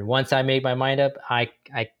stubborn. Once I made my mind up, I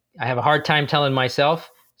have a hard time telling myself,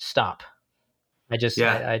 stop. I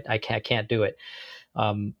can't do it.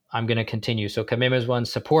 I'm going to continue. So commitment is one.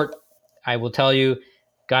 Support, I will tell you,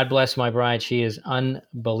 God bless my bride. She is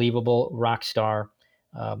unbelievable, rock star.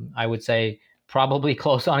 I would say probably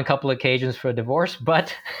close on a couple of occasions for a divorce,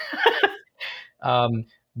 but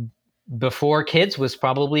before kids was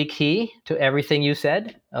probably key to everything you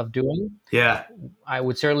said of doing. Yeah. I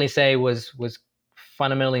would certainly say was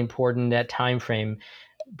fundamentally important, that time frame,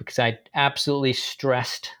 because I absolutely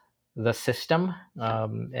stressed the system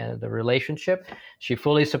and the relationship. She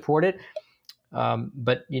fully supported.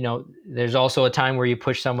 But there's also a time where you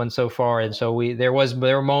push someone so far, and so there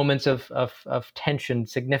were moments of tension,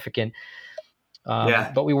 significant.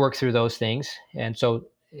 But we worked through those things, and so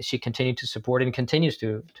she continued to support and continues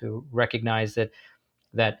to recognize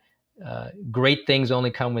that great things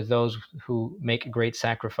only come with those who make great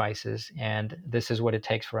sacrifices, and this is what it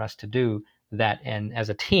takes for us to do that. And as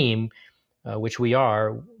a team, which we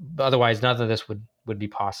are, otherwise none of this would be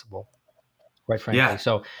possible, quite frankly.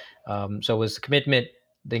 So it was the commitment,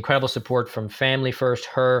 the incredible support from family first,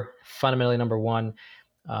 her fundamentally number one,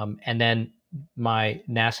 and then my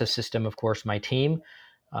NASA system, of course, my team.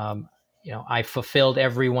 I fulfilled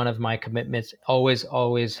every one of my commitments, always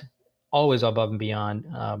above and beyond.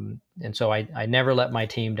 And so I never let my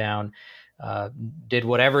team down, did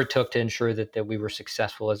whatever it took to ensure that we were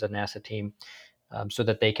successful as a NASA team, so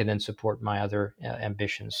that they can then support my other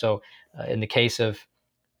ambitions. So in the case of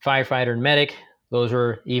firefighter and medic, those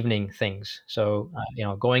were evening things. So,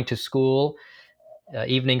 going to school,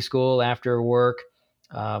 evening school after work,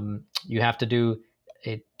 you have to do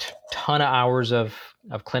a ton of hours of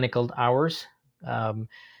clinical hours.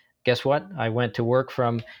 Guess what? I went to work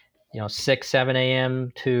from 6, 7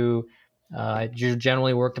 a.m. to I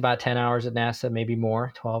generally worked about 10 hours at NASA, maybe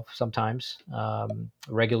more, 12 sometimes,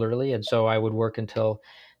 regularly. And so I would work until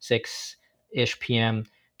 6-ish p.m.,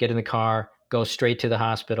 get in the car, go straight to the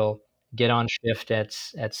hospital, get on shift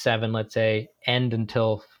at 7, let's say, end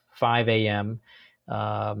until 5 a.m.,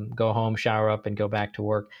 go home, shower up, and go back to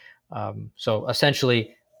work. So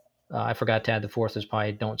essentially, I forgot to add the fourth is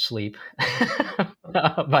probably don't sleep.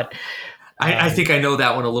 But I think I know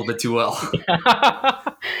that one a little bit too well.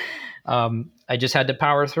 I just had to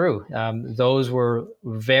power through. Those were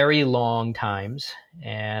very long times,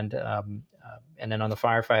 and then on the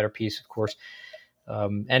firefighter piece, of course,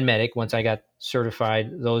 and medic. Once I got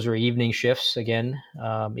certified, those were evening shifts again,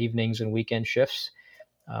 evenings and weekend shifts,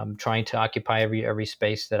 trying to occupy every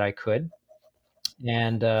space that I could,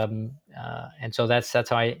 and so that's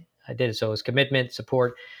how I did it. So it was commitment,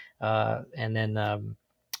 support, and then um,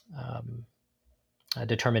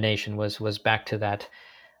 determination was back to that.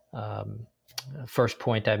 Um, First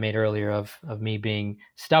point I made earlier of me being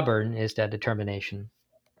stubborn is that determination.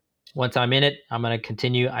 Once I'm in it, I'm going to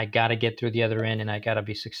continue. I got to get through the other end, and I got to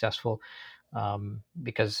be successful,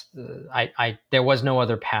 because there was no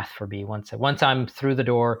other path for me. Once I'm through the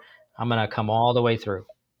door, I'm going to come all the way through.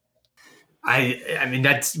 I mean,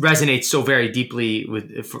 that resonates so very deeply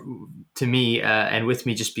to me and with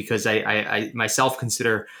me, just because I myself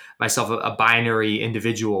consider myself a binary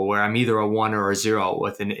individual where I'm either a 1 or a 0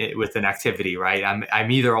 with an activity, right?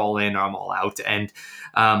 I'm either all in or I'm all out, and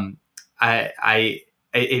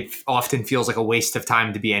it often feels like a waste of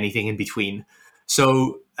time to be anything in between.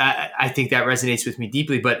 So I think that resonates with me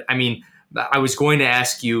deeply. But I mean, I was going to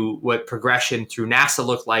ask you what progression through NASA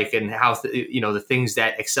looked like, and how the things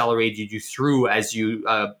that accelerated you through as you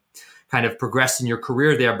kind of progressed in your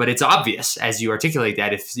career there. But it's obvious, as you articulate,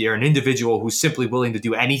 that if you're an individual who's simply willing to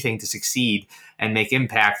do anything to succeed and make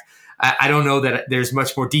impact, I don't know that there's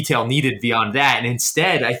much more detail needed beyond that. And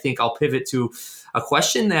instead, I think I'll pivot to a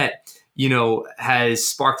question that has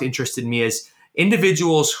sparked interest in me as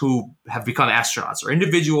individuals who have become astronauts, or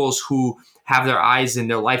individuals who have their eyes and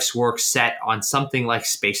their life's work set on something like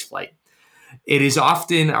spaceflight. It is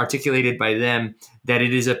often articulated by them that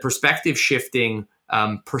it is a perspective shifting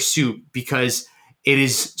pursuit, because it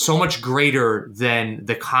is so much greater than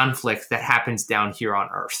the conflict that happens down here on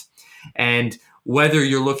Earth. And whether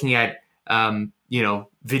you're looking at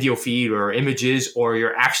video feed or images, or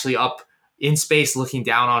you're actually up in space looking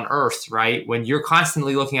down on Earth, right? When you're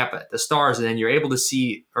constantly looking up at the stars, and then you're able to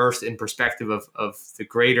see Earth in perspective of the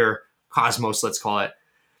greater cosmos, let's call it,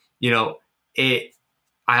 I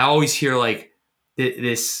always hear like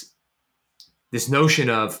this notion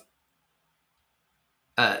of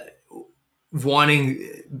wanting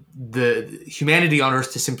the humanity on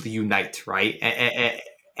Earth to simply unite, right?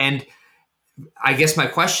 And I guess my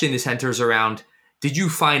question centers around: did you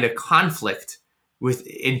find a conflict with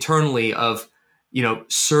internally of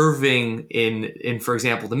serving in for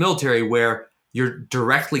example the military, where you're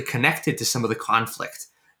directly connected to some of the conflict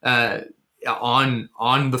on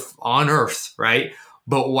Earth, right?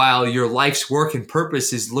 But while your life's work and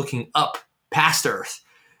purpose is looking up past Earth,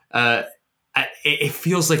 it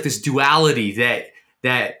feels like this duality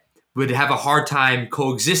that would have a hard time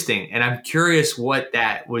coexisting. And I'm curious what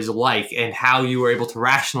that was like, and how you were able to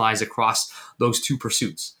rationalize across those two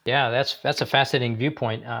pursuits. Yeah, that's a fascinating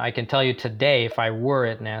viewpoint. I can tell you today, if I were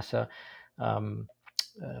at NASA,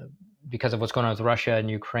 because of what's going on with Russia and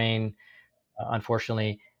Ukraine,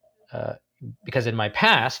 unfortunately, because in my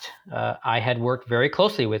past, I had worked very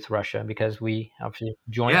closely with Russia, because we obviously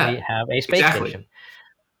jointly have a space station.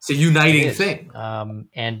 It's a uniting thing.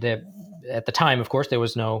 And at the time, of course, there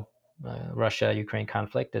was no Russia-Ukraine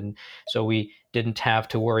conflict, and so we didn't have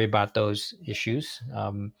to worry about those issues.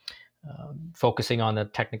 Focusing on the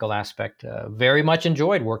technical aspect, very much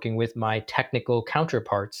enjoyed working with my technical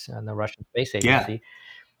counterparts in the Russian Space Agency.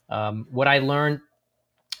 What I learned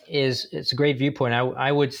is, it's a great viewpoint.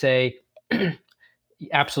 I would say,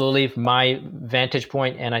 absolutely, from my vantage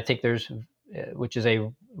point, and I think which is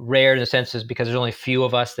a rare in the sense, is because there's only a few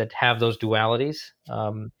of us that have those dualities.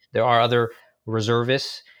 There are other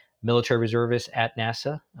reservists, military reservists at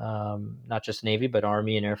NASA, not just Navy, but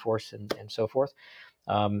Army and Air Force and so forth.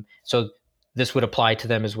 So this would apply to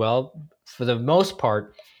them as well. For the most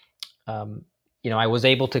part, I was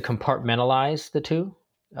able to compartmentalize the two.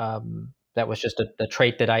 That was just a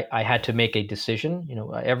trait that I had to make a decision.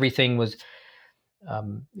 Everything was,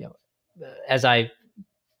 as I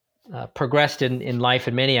progressed in life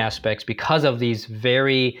in many aspects, because of these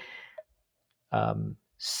very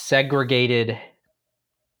segregated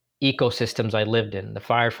ecosystems I lived in, the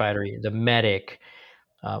firefighter, the medic,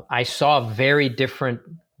 I saw very different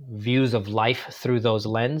views of life through those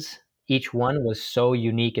lenses. Each one was so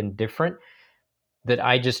unique and different that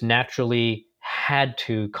I just naturally had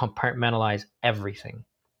to compartmentalize everything,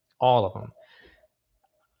 all of them.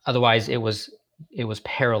 Otherwise, it was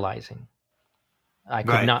paralyzing. I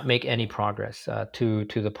could Right. not make any progress to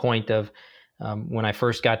the point of when I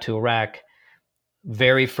first got to Iraq,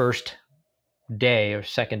 very first day or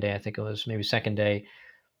second day, I think it was maybe second day,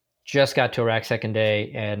 just got to Iraq second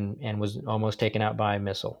day and was almost taken out by a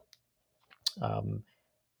missile.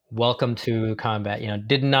 Welcome to combat.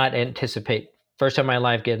 Did not anticipate, first time in my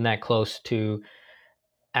life getting that close to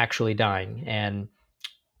actually dying and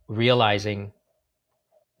realizing,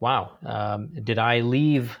 wow, did I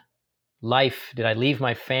leave life? Did I leave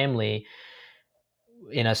my family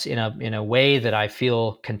in a way that I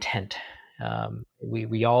feel content?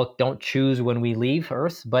 We all don't choose when we leave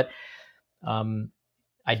Earth, but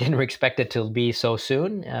I didn't expect it to be so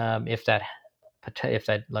soon. If that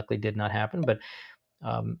luckily did not happen, but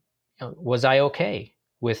was I okay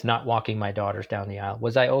with not walking my daughters down the aisle?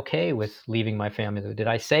 Was I okay with leaving my family? Did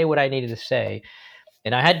I say what I needed to say?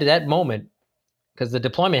 And I had that moment because the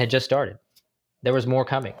deployment had just started. There was more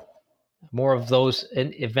coming, more of those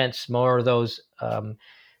events, more of those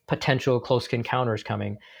potential close encounters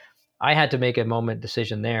coming. I had to make a moment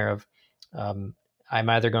decision there of I'm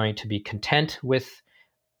either going to be content with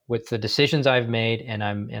the decisions I've made, and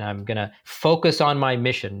I'm going to focus on my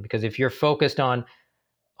mission, because if you're focused on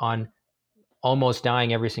almost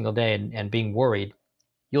dying every single day and being worried,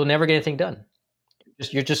 you'll never get anything done.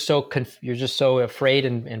 You're just so afraid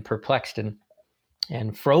and perplexed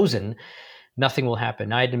and frozen. Nothing will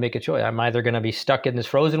happen. I had to make a choice. I'm either going to be stuck in this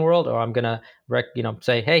frozen world, or I'm going to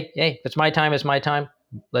say, hey, it's my time. It's my time.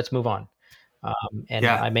 Let's move on.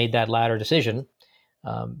 I made that latter decision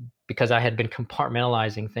because I had been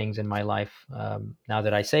compartmentalizing things in my life. Now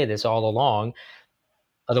that I say this all along,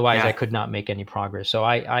 otherwise I could not make any progress. So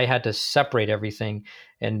I had to separate everything.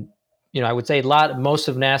 And, I would say most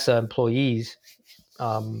of NASA employees,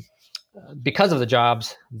 because of the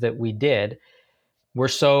jobs that we did, were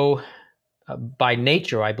so by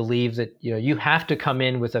nature, I believe that, you have to come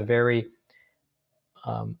in with a very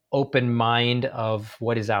open mind of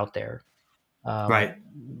what is out there. Right.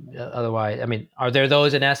 Otherwise, are there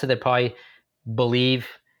those in NASA that probably believe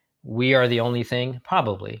we are the only thing?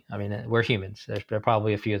 Probably. We're humans. There are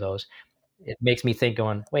probably a few of those. It makes me think,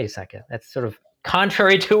 going, wait a second, that's sort of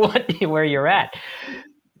contrary to where you're at.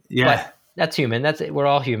 Yeah. But that's human. We're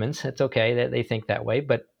all humans. It's okay that they think that way.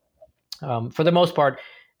 But for the most part,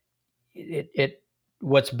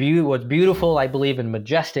 what's beautiful, I believe, and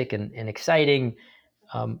majestic and exciting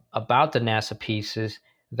about the NASA piece is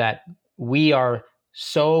that we are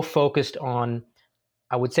so focused on,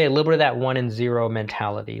 I would say, a little bit of that 1 and 0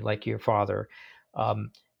 mentality, like your father.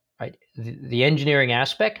 Right? The engineering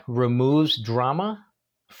aspect removes drama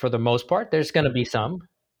for the most part. There's going to be some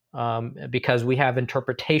because we have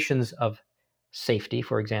interpretations of safety,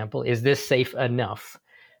 for example. Is this safe enough?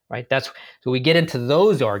 Right? So we get into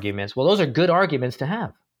those arguments. Well, those are good arguments to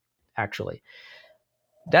have, actually.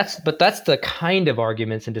 That's the kind of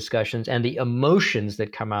arguments and discussions, and the emotions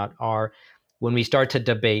that come out are when we start to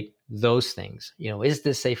debate those things. Is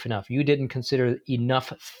this safe enough? You didn't consider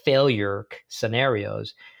enough failure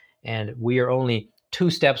scenarios, and we are only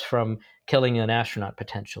 2 steps from killing an astronaut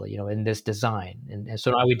potentially, in this design. And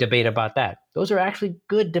so now we debate about that. Those are actually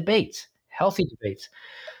good debates, healthy debates.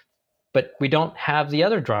 But we don't have the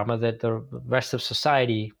other drama that the rest of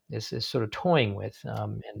society is sort of toying with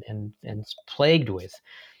and plagued with,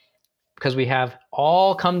 because we have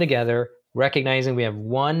all come together recognizing we have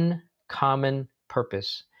one common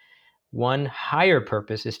purpose. One higher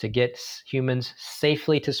purpose is to get humans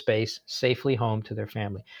safely to space, safely home to their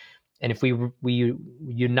family. And if we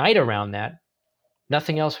unite around that,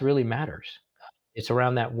 nothing else really matters. It's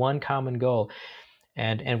around that one common goal.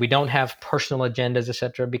 And we don't have personal agendas, et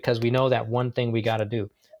cetera, because we know that one thing we got to do.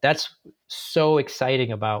 That's so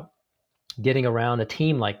exciting about getting around a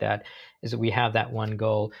team like that, is that we have that one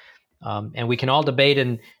goal. And we can all debate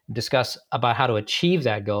and discuss about how to achieve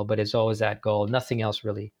that goal, but it's always that goal. Nothing else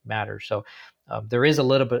really matters. So there is a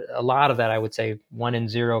lot of that, I would say, 1 and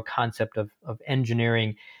 0 concept of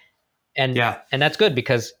engineering. And that's good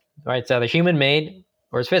because, right, it's either human made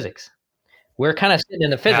or it's physics. We're kind of sitting in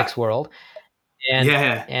the physics world.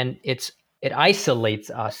 And it isolates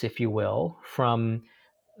us, if you will, from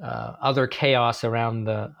other chaos around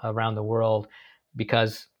the world,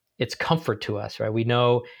 because it's comfort to us, right? We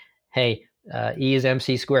know, hey, E is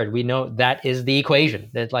MC squared. We know that is the equation.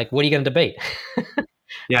 That, like, what are you going to debate?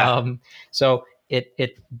 So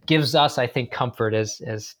it gives us, I think, comfort as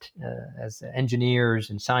engineers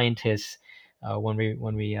and scientists when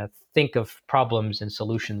we think of problems and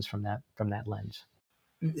solutions from that lens.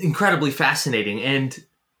 Incredibly fascinating. And,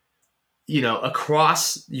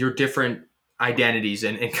 across your different identities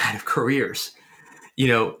and kind of careers,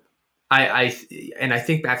 I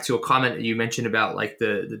think back to a comment that you mentioned about like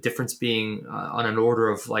the difference being on an order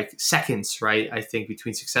of like seconds, right? I think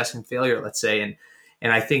between success and failure, let's say,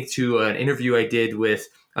 and I think to an interview I did with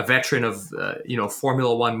a veteran of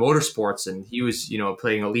Formula One motorsports, and he was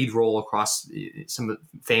playing a lead role across some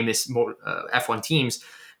famous F1 teams,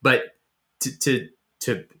 but to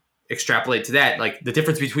extrapolate to that, like the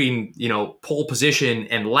difference between pole position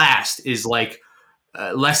and last is like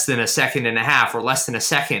less than a second and a half or less than a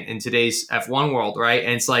second in today's F1 world, right?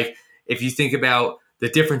 And it's like, if you think about the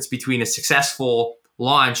difference between a successful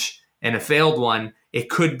launch and a failed one, it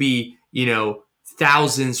could be,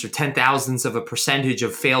 thousands or 10,000ths of a percentage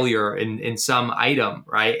of failure in some item,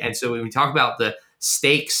 right? And so when we talk about the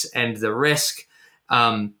stakes and the risk,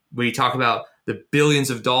 we talk about the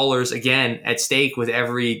billions of dollars again at stake with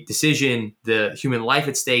every decision, the human life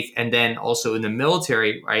at stake, and then also in the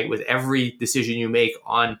military, right, with every decision you make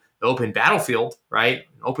on the open battlefield, right,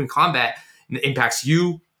 open combat, it impacts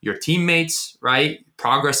you, your teammates, right,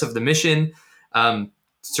 progress of the mission.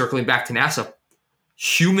 Circling back to NASA,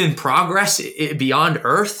 human progress beyond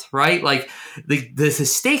Earth, right? Like the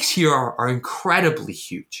stakes here are incredibly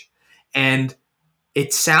huge, and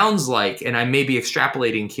it sounds like, and I may be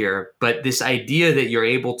extrapolating here, but this idea that you're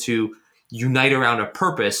able to unite around a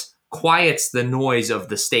purpose quiets the noise of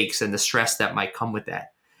the stakes and the stress that might come with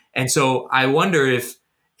that. And so I wonder if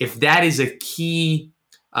that is a key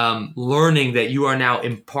learning that you are now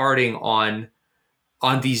imparting on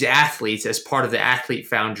these athletes as part of the Athlete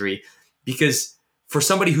Foundry, because for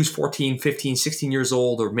somebody who's 14, 15, 16 years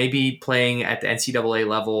old, or maybe playing at the NCAA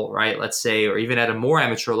level, right, let's say, or even at a more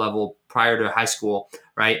amateur level prior to high school,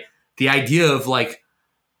 right, the idea of like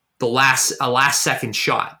a last second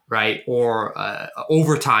shot, right, or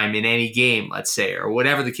overtime in any game, let's say, or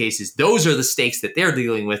whatever the case is, those are the stakes that they're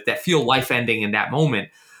dealing with that feel life-ending in that moment.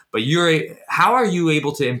 But how are you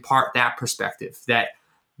able to impart that perspective that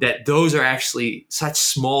those are actually such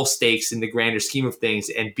small stakes in the grander scheme of things,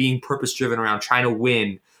 and being purpose-driven around trying to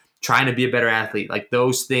win, trying to be a better athlete, like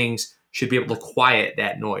those things should be able to quiet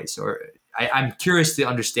that noise? Or I'm curious to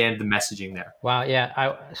understand the messaging there. Wow.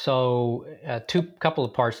 Yeah. So couple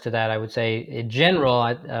of parts to that. I would say in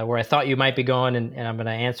general, where I thought you might be going, and I'm going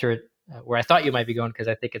to answer it where I thought you might be going, because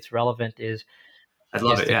I think it's relevant, I'd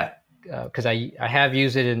love it. Yeah. Because I have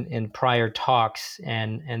used it in prior talks,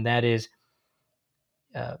 and that is,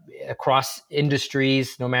 across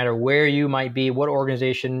industries, no matter where you might be, what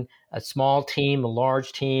organization, a small team, a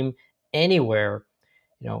large team, anywhere,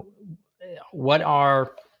 what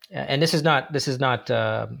are, and this is not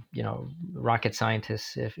rocket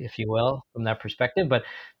scientists, if you will, from that perspective, but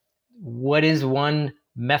what is one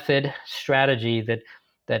method, strategy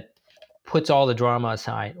that puts all the drama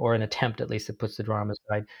aside, or an attempt at least that puts the drama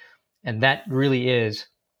aside? And that really is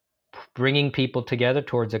bringing people together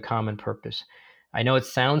towards a common purpose. I know it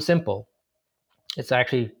sounds simple. It's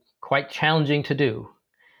actually quite challenging to do.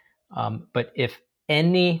 But if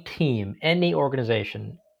any team, any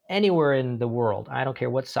organization, anywhere in the world, I don't care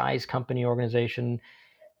what size company, organization,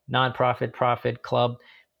 nonprofit, profit, club,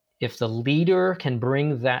 if the leader can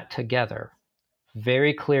bring that together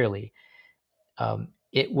very clearly,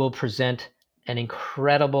 it will present an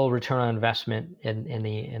incredible return on investment in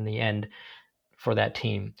the end for that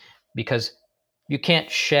team, because you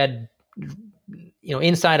can't shed,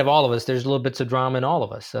 inside of all of us, there's little bits of drama in all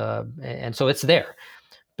of us. And so it's there,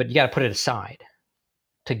 but you got to put it aside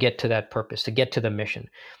to get to that purpose, to get to the mission.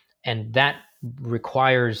 And that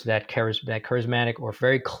requires that charismatic or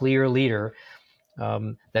very clear leader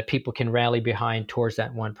that people can rally behind towards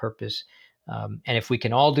that one purpose. And if we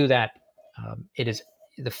can all do that,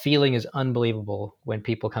 the feeling is unbelievable when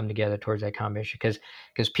people come together towards that common mission,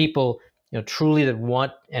 because people, truly that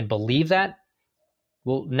want and believe that,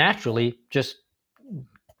 will naturally just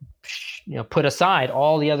put aside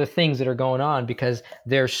all the other things that are going on, because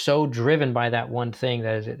they're so driven by that one thing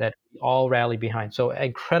that we all rally behind. So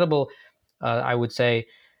incredible, I would say,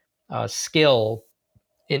 skill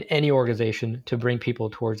in any organization to bring people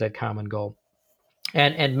towards that common goal,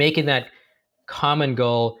 and making that common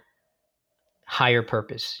goal higher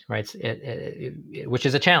purpose, right? Which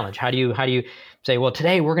is a challenge. How do you say, well,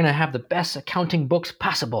 today we're going to have the best accounting books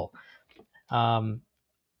possible?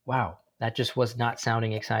 Wow, that just was not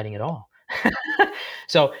sounding exciting at all.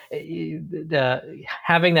 So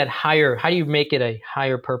having that higher, how do you make it a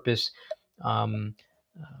higher purpose,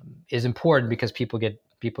 is important, because people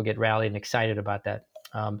get rallied and excited about that.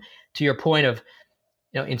 To your point of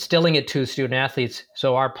instilling it to student athletes.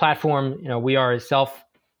 So our platform, we are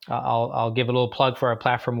I'll give a little plug for our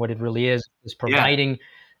platform. What it really is providing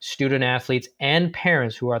student athletes and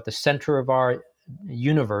parents who are at the center of our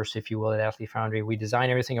universe, if you will, at Athlete Foundry. We design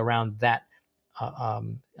everything around that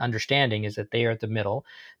understanding, is that they are at the middle,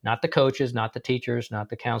 not the coaches, not the teachers, not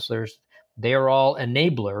the counselors. They are all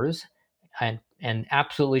enablers, and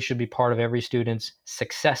absolutely should be part of every student's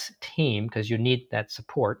success team, because you need that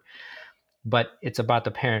support. But it's about the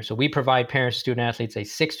parents. So we provide parents, student athletes, a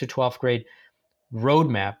 6th to 12th grade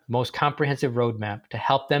roadmap, most comprehensive roadmap, to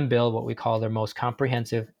help them build what we call their most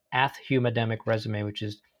comprehensive athhumedemic resume, which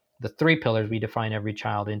is the 3 pillars we define every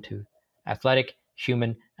child into: athletic,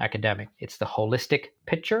 human, academic. It's the holistic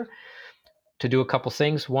picture to do a couple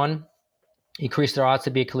things. One, increase their odds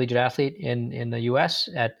to be a collegiate athlete in the US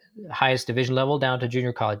at highest division level down to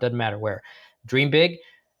junior college, doesn't matter where. Dream big,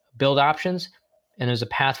 build options, and there's a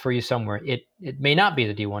path for you somewhere. It may not be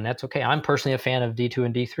the D1, that's okay. I'm personally a fan of D2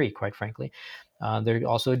 and D3, quite frankly. There's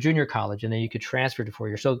also a junior college, and then you could transfer to 4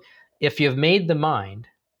 years. So if you've made the mind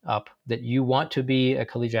up that you want to be a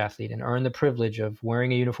collegiate athlete and earn the privilege of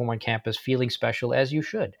wearing a uniform on campus, feeling special as you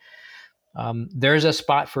should, there's a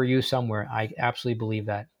spot for you somewhere. I absolutely believe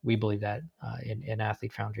that. We believe that in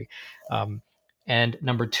Athlete Foundry. And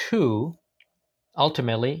number 2,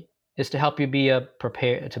 ultimately, is to help you be a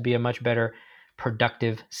much better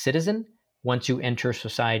productive citizen once you enter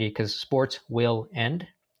society, because sports will end.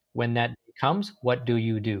 When that comes, what do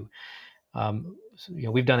you do?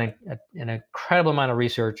 We've done an incredible amount of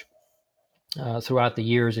research throughout the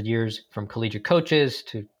years and years, from collegiate coaches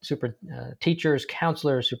to teachers,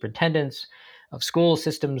 counselors, superintendents of school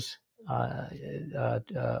systems,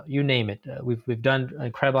 you name it. We've done an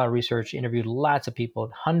incredible amount of research, interviewed lots of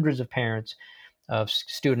people, hundreds of parents of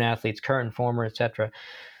student athletes, current and former, etc.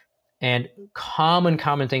 And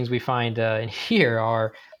common things we find in here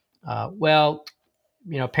are,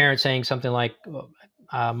 parents saying something like,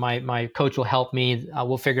 my coach will help me.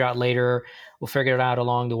 We'll figure it out later. We'll figure it out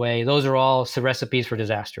along the way. Those are all recipes for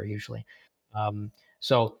disaster usually.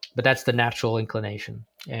 But that's the natural inclination.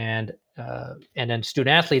 And then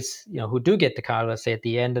student athletes, who do get to college, let's say at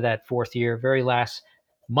the end of that 4th year, very last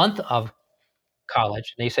month of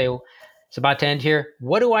college, they say, well, it's about to end here.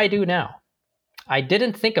 What do I do now? I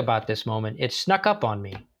didn't think about this moment. It snuck up on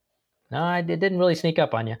me. No, it didn't really sneak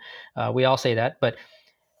up on you. We all say that, but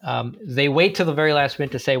they wait till the very last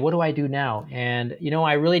minute to say, what do I do now? And,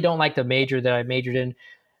 I really don't like the major that I majored in,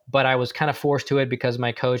 but I was kind of forced to it because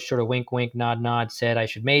my coach sort of wink, wink, nod, nod said I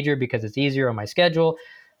should major because it's easier on my schedule.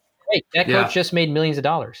 Great. That coach just made millions of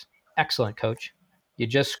dollars. Excellent, coach. You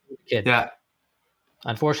just screwed the kid. Yeah.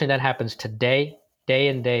 Unfortunately, that happens today, day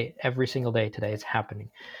and day, every single day today. It's happening.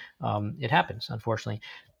 It happens, unfortunately.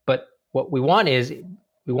 But what we want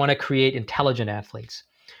to create intelligent athletes.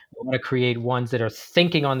 We want to create ones that are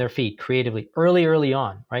thinking on their feet creatively early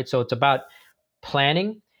on, right? So it's about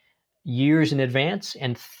planning years in advance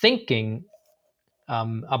and thinking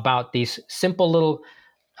about these simple little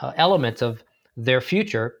elements of their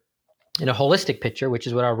future in a holistic picture, which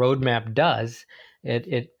is what our roadmap does.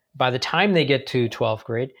 It by the time they get to 12th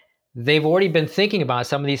grade, they've already been thinking about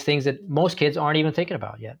some of these things that most kids aren't even thinking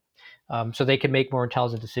about yet. So they can make more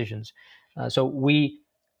intelligent decisions. So we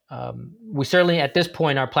certainly, at this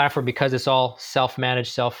point, our platform, because it's all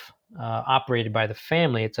self-managed, operated by the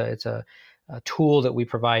family, it's a tool that we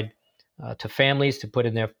provide to families to put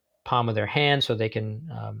in their palm of their hand, so they can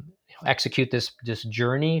execute this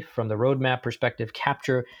journey from the roadmap perspective,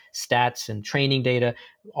 capture stats and training data.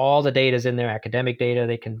 All the data is in there, academic data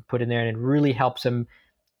they can put in there, and it really helps them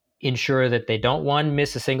ensure that they don't,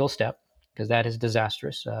 miss a single step, because that is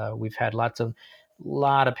disastrous. We've had lot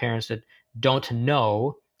of parents that don't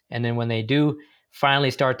know, and then when they do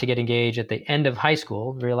finally start to get engaged at the end of high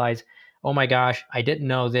school, realize, oh my gosh, I didn't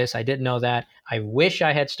know this, I didn't know that. I wish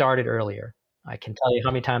I had started earlier. I can tell you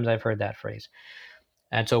how many times I've heard that phrase.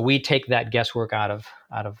 And so we take that guesswork out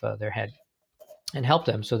of their head and help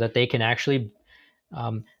them so that they can actually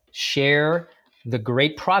share the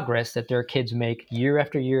great progress that their kids make year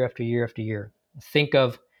after year after year after year. Think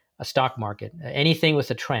of a stock market, anything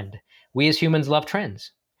with a trend. We as humans love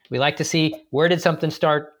trends. We like to see, where did something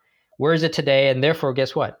start? Where is it today? And therefore,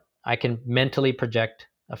 guess what? I can mentally project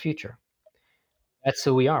a future. That's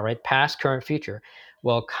who we are, right? Past, current, future.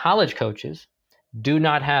 Well, college coaches do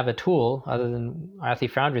not have a tool other than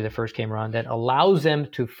Athlete Foundry that first came around that allows them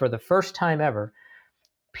to, for the first time ever,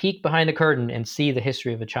 peek behind the curtain and see the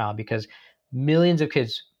history of a child, because millions of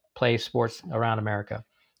kids play sports around America.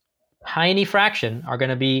 Tiny fraction are going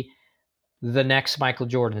to be the next Michael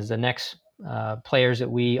Jordans, the next players that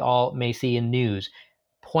we all may see in news,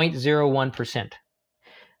 0.01%.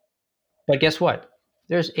 But guess what?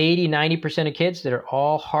 There's 80, 90% of kids that are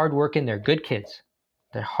all hardworking. They're good kids.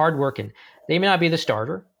 They're hardworking. They may not be the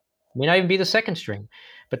starter, may not even be the second string,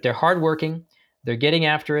 but they're hardworking. They're getting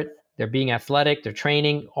after it. They're being athletic. They're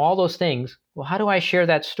training, all those things. Well, how do I share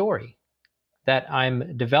that story that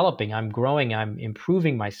I'm developing, I'm growing, I'm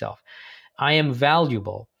improving myself? I am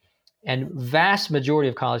valuable. And vast majority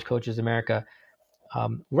of college coaches in America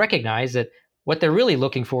recognize that what they're really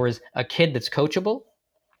looking for is a kid that's coachable,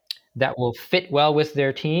 that will fit well with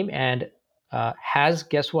their team, and has,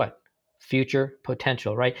 guess what? Future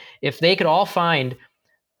potential, right? If they could all find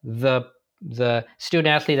the student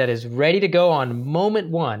athlete that is ready to go on moment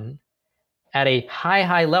one at a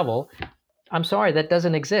high level, I'm sorry, that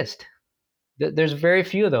doesn't exist. There's very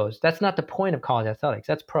few of those. That's not the point of college athletics.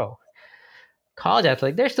 That's pro. College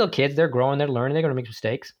athletics, they're still kids. They're growing. They're learning. They're going to make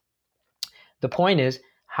mistakes. The point is,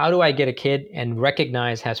 how do I get a kid and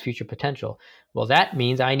recognize has future potential? Well, that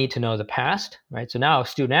means I need to know the past, right? So now a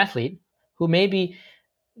student athlete who maybe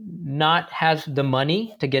not has the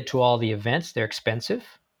money to get to all the events, they're expensive,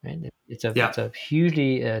 right? It's a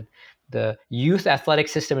hugely, the youth athletic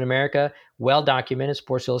system in America, well documented,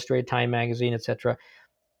 Sports Illustrated, Time Magazine, etc.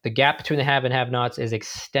 The gap between the have and have-nots is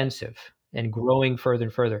extensive and growing further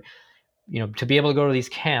and further. To be able to go to these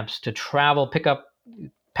camps, to travel,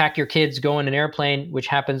 pack your kids, go in an airplane, which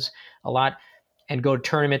happens a lot, and go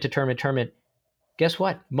tournament to tournament. Guess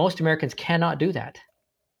what? Most Americans cannot do that.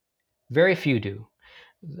 Very few do.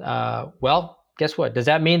 Well, guess what? Does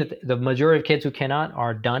that mean that the majority of kids who cannot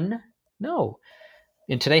are done? No.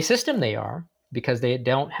 In today's system, they are, because they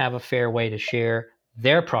don't have a fair way to share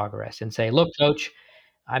their progress and say, look, coach,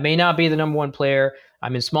 I may not be the number one player.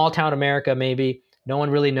 I'm in small town America, maybe. No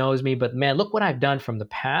one really knows me, but man, look what I've done from the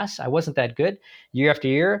past. I wasn't that good. Year after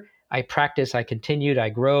year, I practiced, I continued, I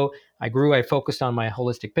grew, I focused on my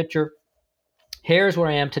holistic picture. Here's where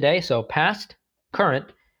I am today. So past, current,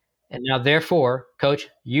 and now therefore, coach,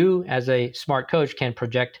 you as a smart coach can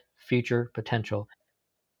project future potential.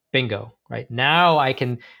 Bingo, right? Now I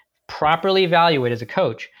can properly evaluate as a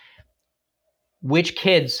coach which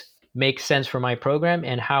kids make sense for my program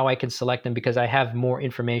and how I can select them, because I have more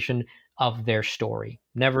information of their story.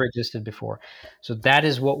 Never existed before. So that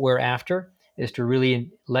is what we're after, is to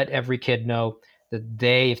really let every kid know that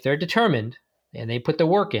if they're determined and they put the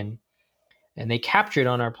work in and they capture it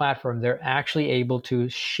on our platform, they're actually able to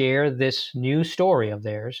share this new story of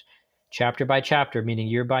theirs, chapter by chapter, meaning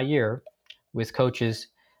year by year, with coaches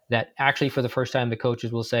that actually for the first time, the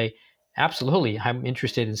coaches will say, absolutely, I'm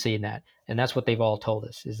interested in seeing that. And that's what they've all told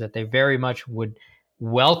us, is that they very much would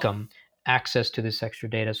welcome access to this extra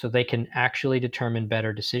data so they can actually determine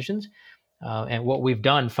better decisions. And what we've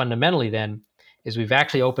done fundamentally then is we've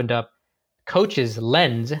actually opened up coaches'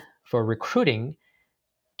 lens for recruiting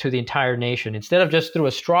to the entire nation. Instead of just through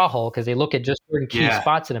a straw hole, because they look at just certain key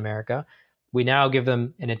spots in America, we now give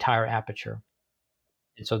them an entire aperture.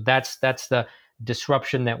 And so that's the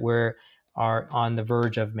disruption that are on the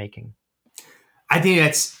verge of making. I think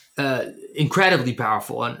that's incredibly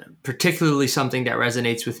powerful, and particularly something that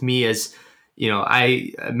resonates with me as,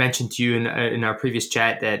 I mentioned to you in our previous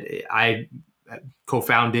chat that I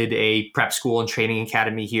co-founded a prep school and training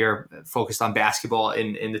academy here focused on basketball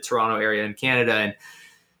in the Toronto area in Canada. And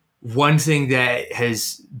one thing that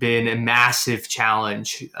has been a massive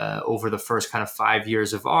challenge over the first kind of 5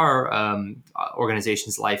 years of our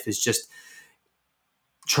organization's life is just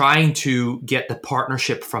trying to get the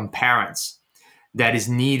partnership from parents that is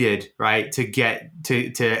needed, right, to get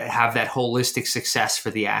to have that holistic success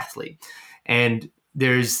for the athlete. And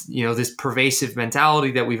there's this pervasive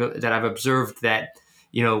mentality that I've observed that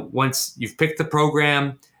once you've picked the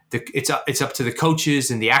program, it's up to the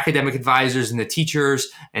coaches and the academic advisors and the teachers,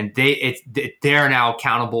 and they're now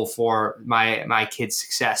accountable for my kid's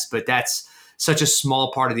success. But that's such a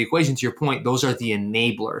small part of the equation. To your point, those are the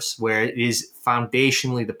enablers, where it is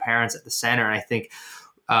foundationally the parents at the center. And I think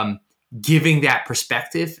giving that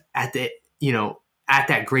perspective at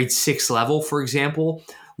that grade 6 level, for example,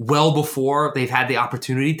 well before they've had the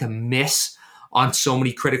opportunity to miss on so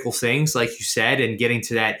many critical things, like you said, and getting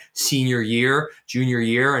to that senior year, junior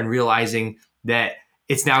year, and realizing that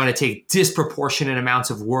it's now going to take disproportionate amounts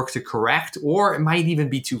of work to correct, or it might even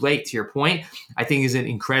be too late, to your point, I think is an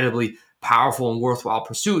incredibly powerful and worthwhile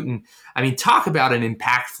pursuit. And I mean, talk about an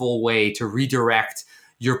impactful way to redirect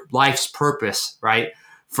your life's purpose, right?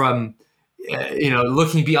 From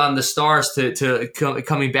looking beyond the stars to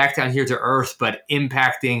coming back down here to earth, but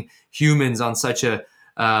impacting humans on such a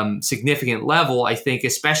significant level. I think,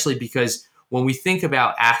 especially because when we think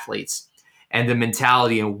about athletes and the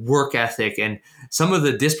mentality and work ethic and some of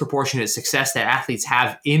the disproportionate success that athletes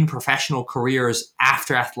have in professional careers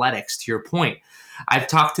after athletics, to your point, I've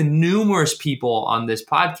talked to numerous people on this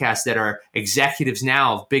podcast that are executives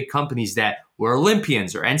now of big companies that were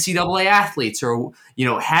Olympians or NCAA athletes or,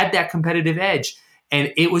 had that competitive edge.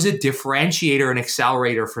 And it was a differentiator and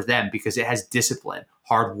accelerator for them because it has discipline,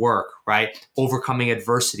 hard work, right? Overcoming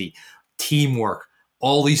adversity, teamwork,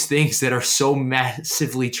 all these things that are so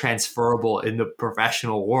massively transferable in the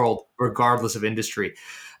professional world, regardless of industry.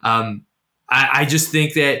 I just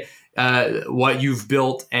think that what you've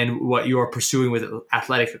built and what you are pursuing with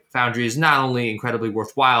Athletic Foundry is not only incredibly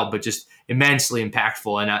worthwhile, but just immensely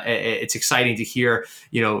impactful. And it's exciting to hear,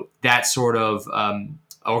 that sort of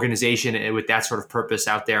organization with that sort of purpose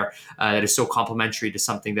out there that is so complementary to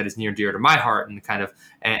something that is near and dear to my heart and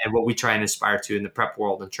and what we try and aspire to in the prep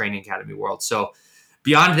world and training academy world. So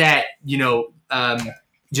beyond that,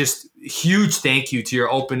 just huge thank you to your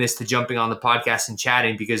openness to jumping on the podcast and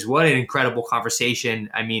chatting, because what an incredible conversation.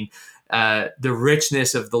 I mean, the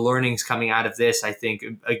richness of the learnings coming out of this, I think,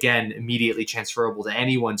 again, immediately transferable to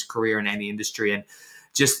anyone's career in any industry, and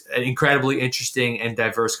just an incredibly interesting and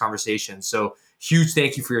diverse conversation. So huge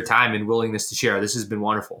thank you for your time and willingness to share. This has been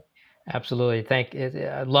wonderful. Absolutely.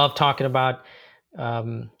 I love talking about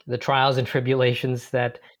the trials and tribulations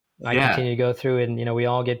that I continue to go through, and we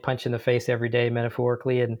all get punched in the face every day,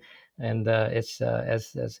 metaphorically, and it's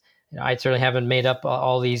as I certainly haven't made up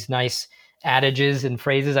all these nice adages and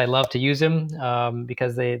phrases. I love to use them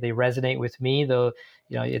because they resonate with me. Though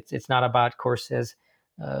it's not about, of course, as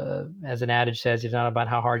an adage says, it's not about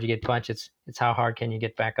how hard you get punched. It's how hard can you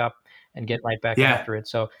get back up and get right back after it.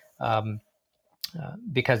 So.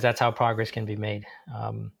 Because that's how progress can be made.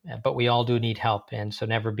 But we all do need help. And so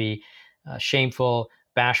never be shameful,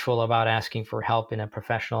 bashful about asking for help in a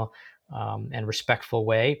professional and respectful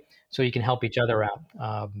way so you can help each other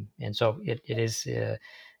out. And so it is,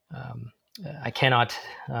 I cannot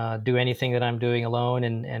do anything that I'm doing alone.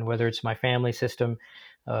 And whether it's my family system,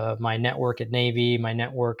 my network at Navy, my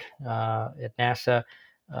network at NASA,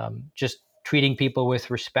 just treating people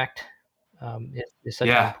with respect is such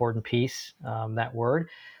an important piece, that word.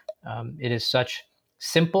 It is such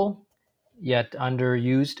simple yet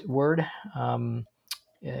underused word,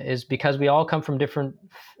 is because we all come from different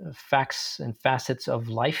facts and facets of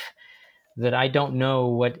life that I don't know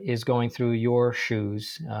what is going through your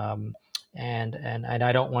shoes. And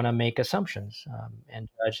I don't want to make assumptions and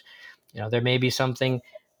judge. There may be something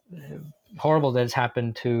horrible that has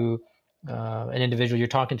happened to an individual you're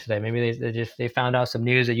talking to today. Maybe they found out some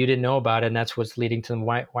news that you didn't know about, and that's what's leading to them.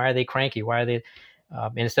 Why are they cranky? Why are they?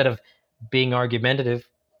 Instead of being argumentative,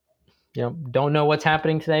 don't know what's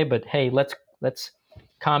happening today, but hey, let's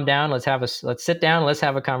calm down. Let's sit down. Let's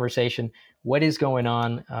have a conversation. What is going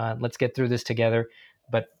on? Let's get through this together.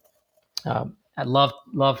 But I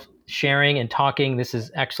love sharing and talking. This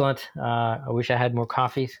is excellent. I wish I had more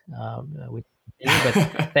coffee. But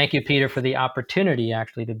thank you, Peter, for the opportunity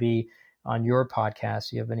actually to be on your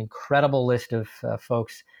podcast. You have an incredible list of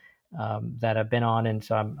folks that have been on, and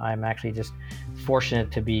so I'm actually just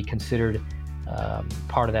fortunate to be considered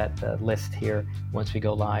part of that list here once we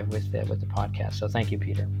go live with the podcast. So thank you,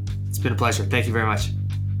 Peter. It's been a pleasure. Thank you very much.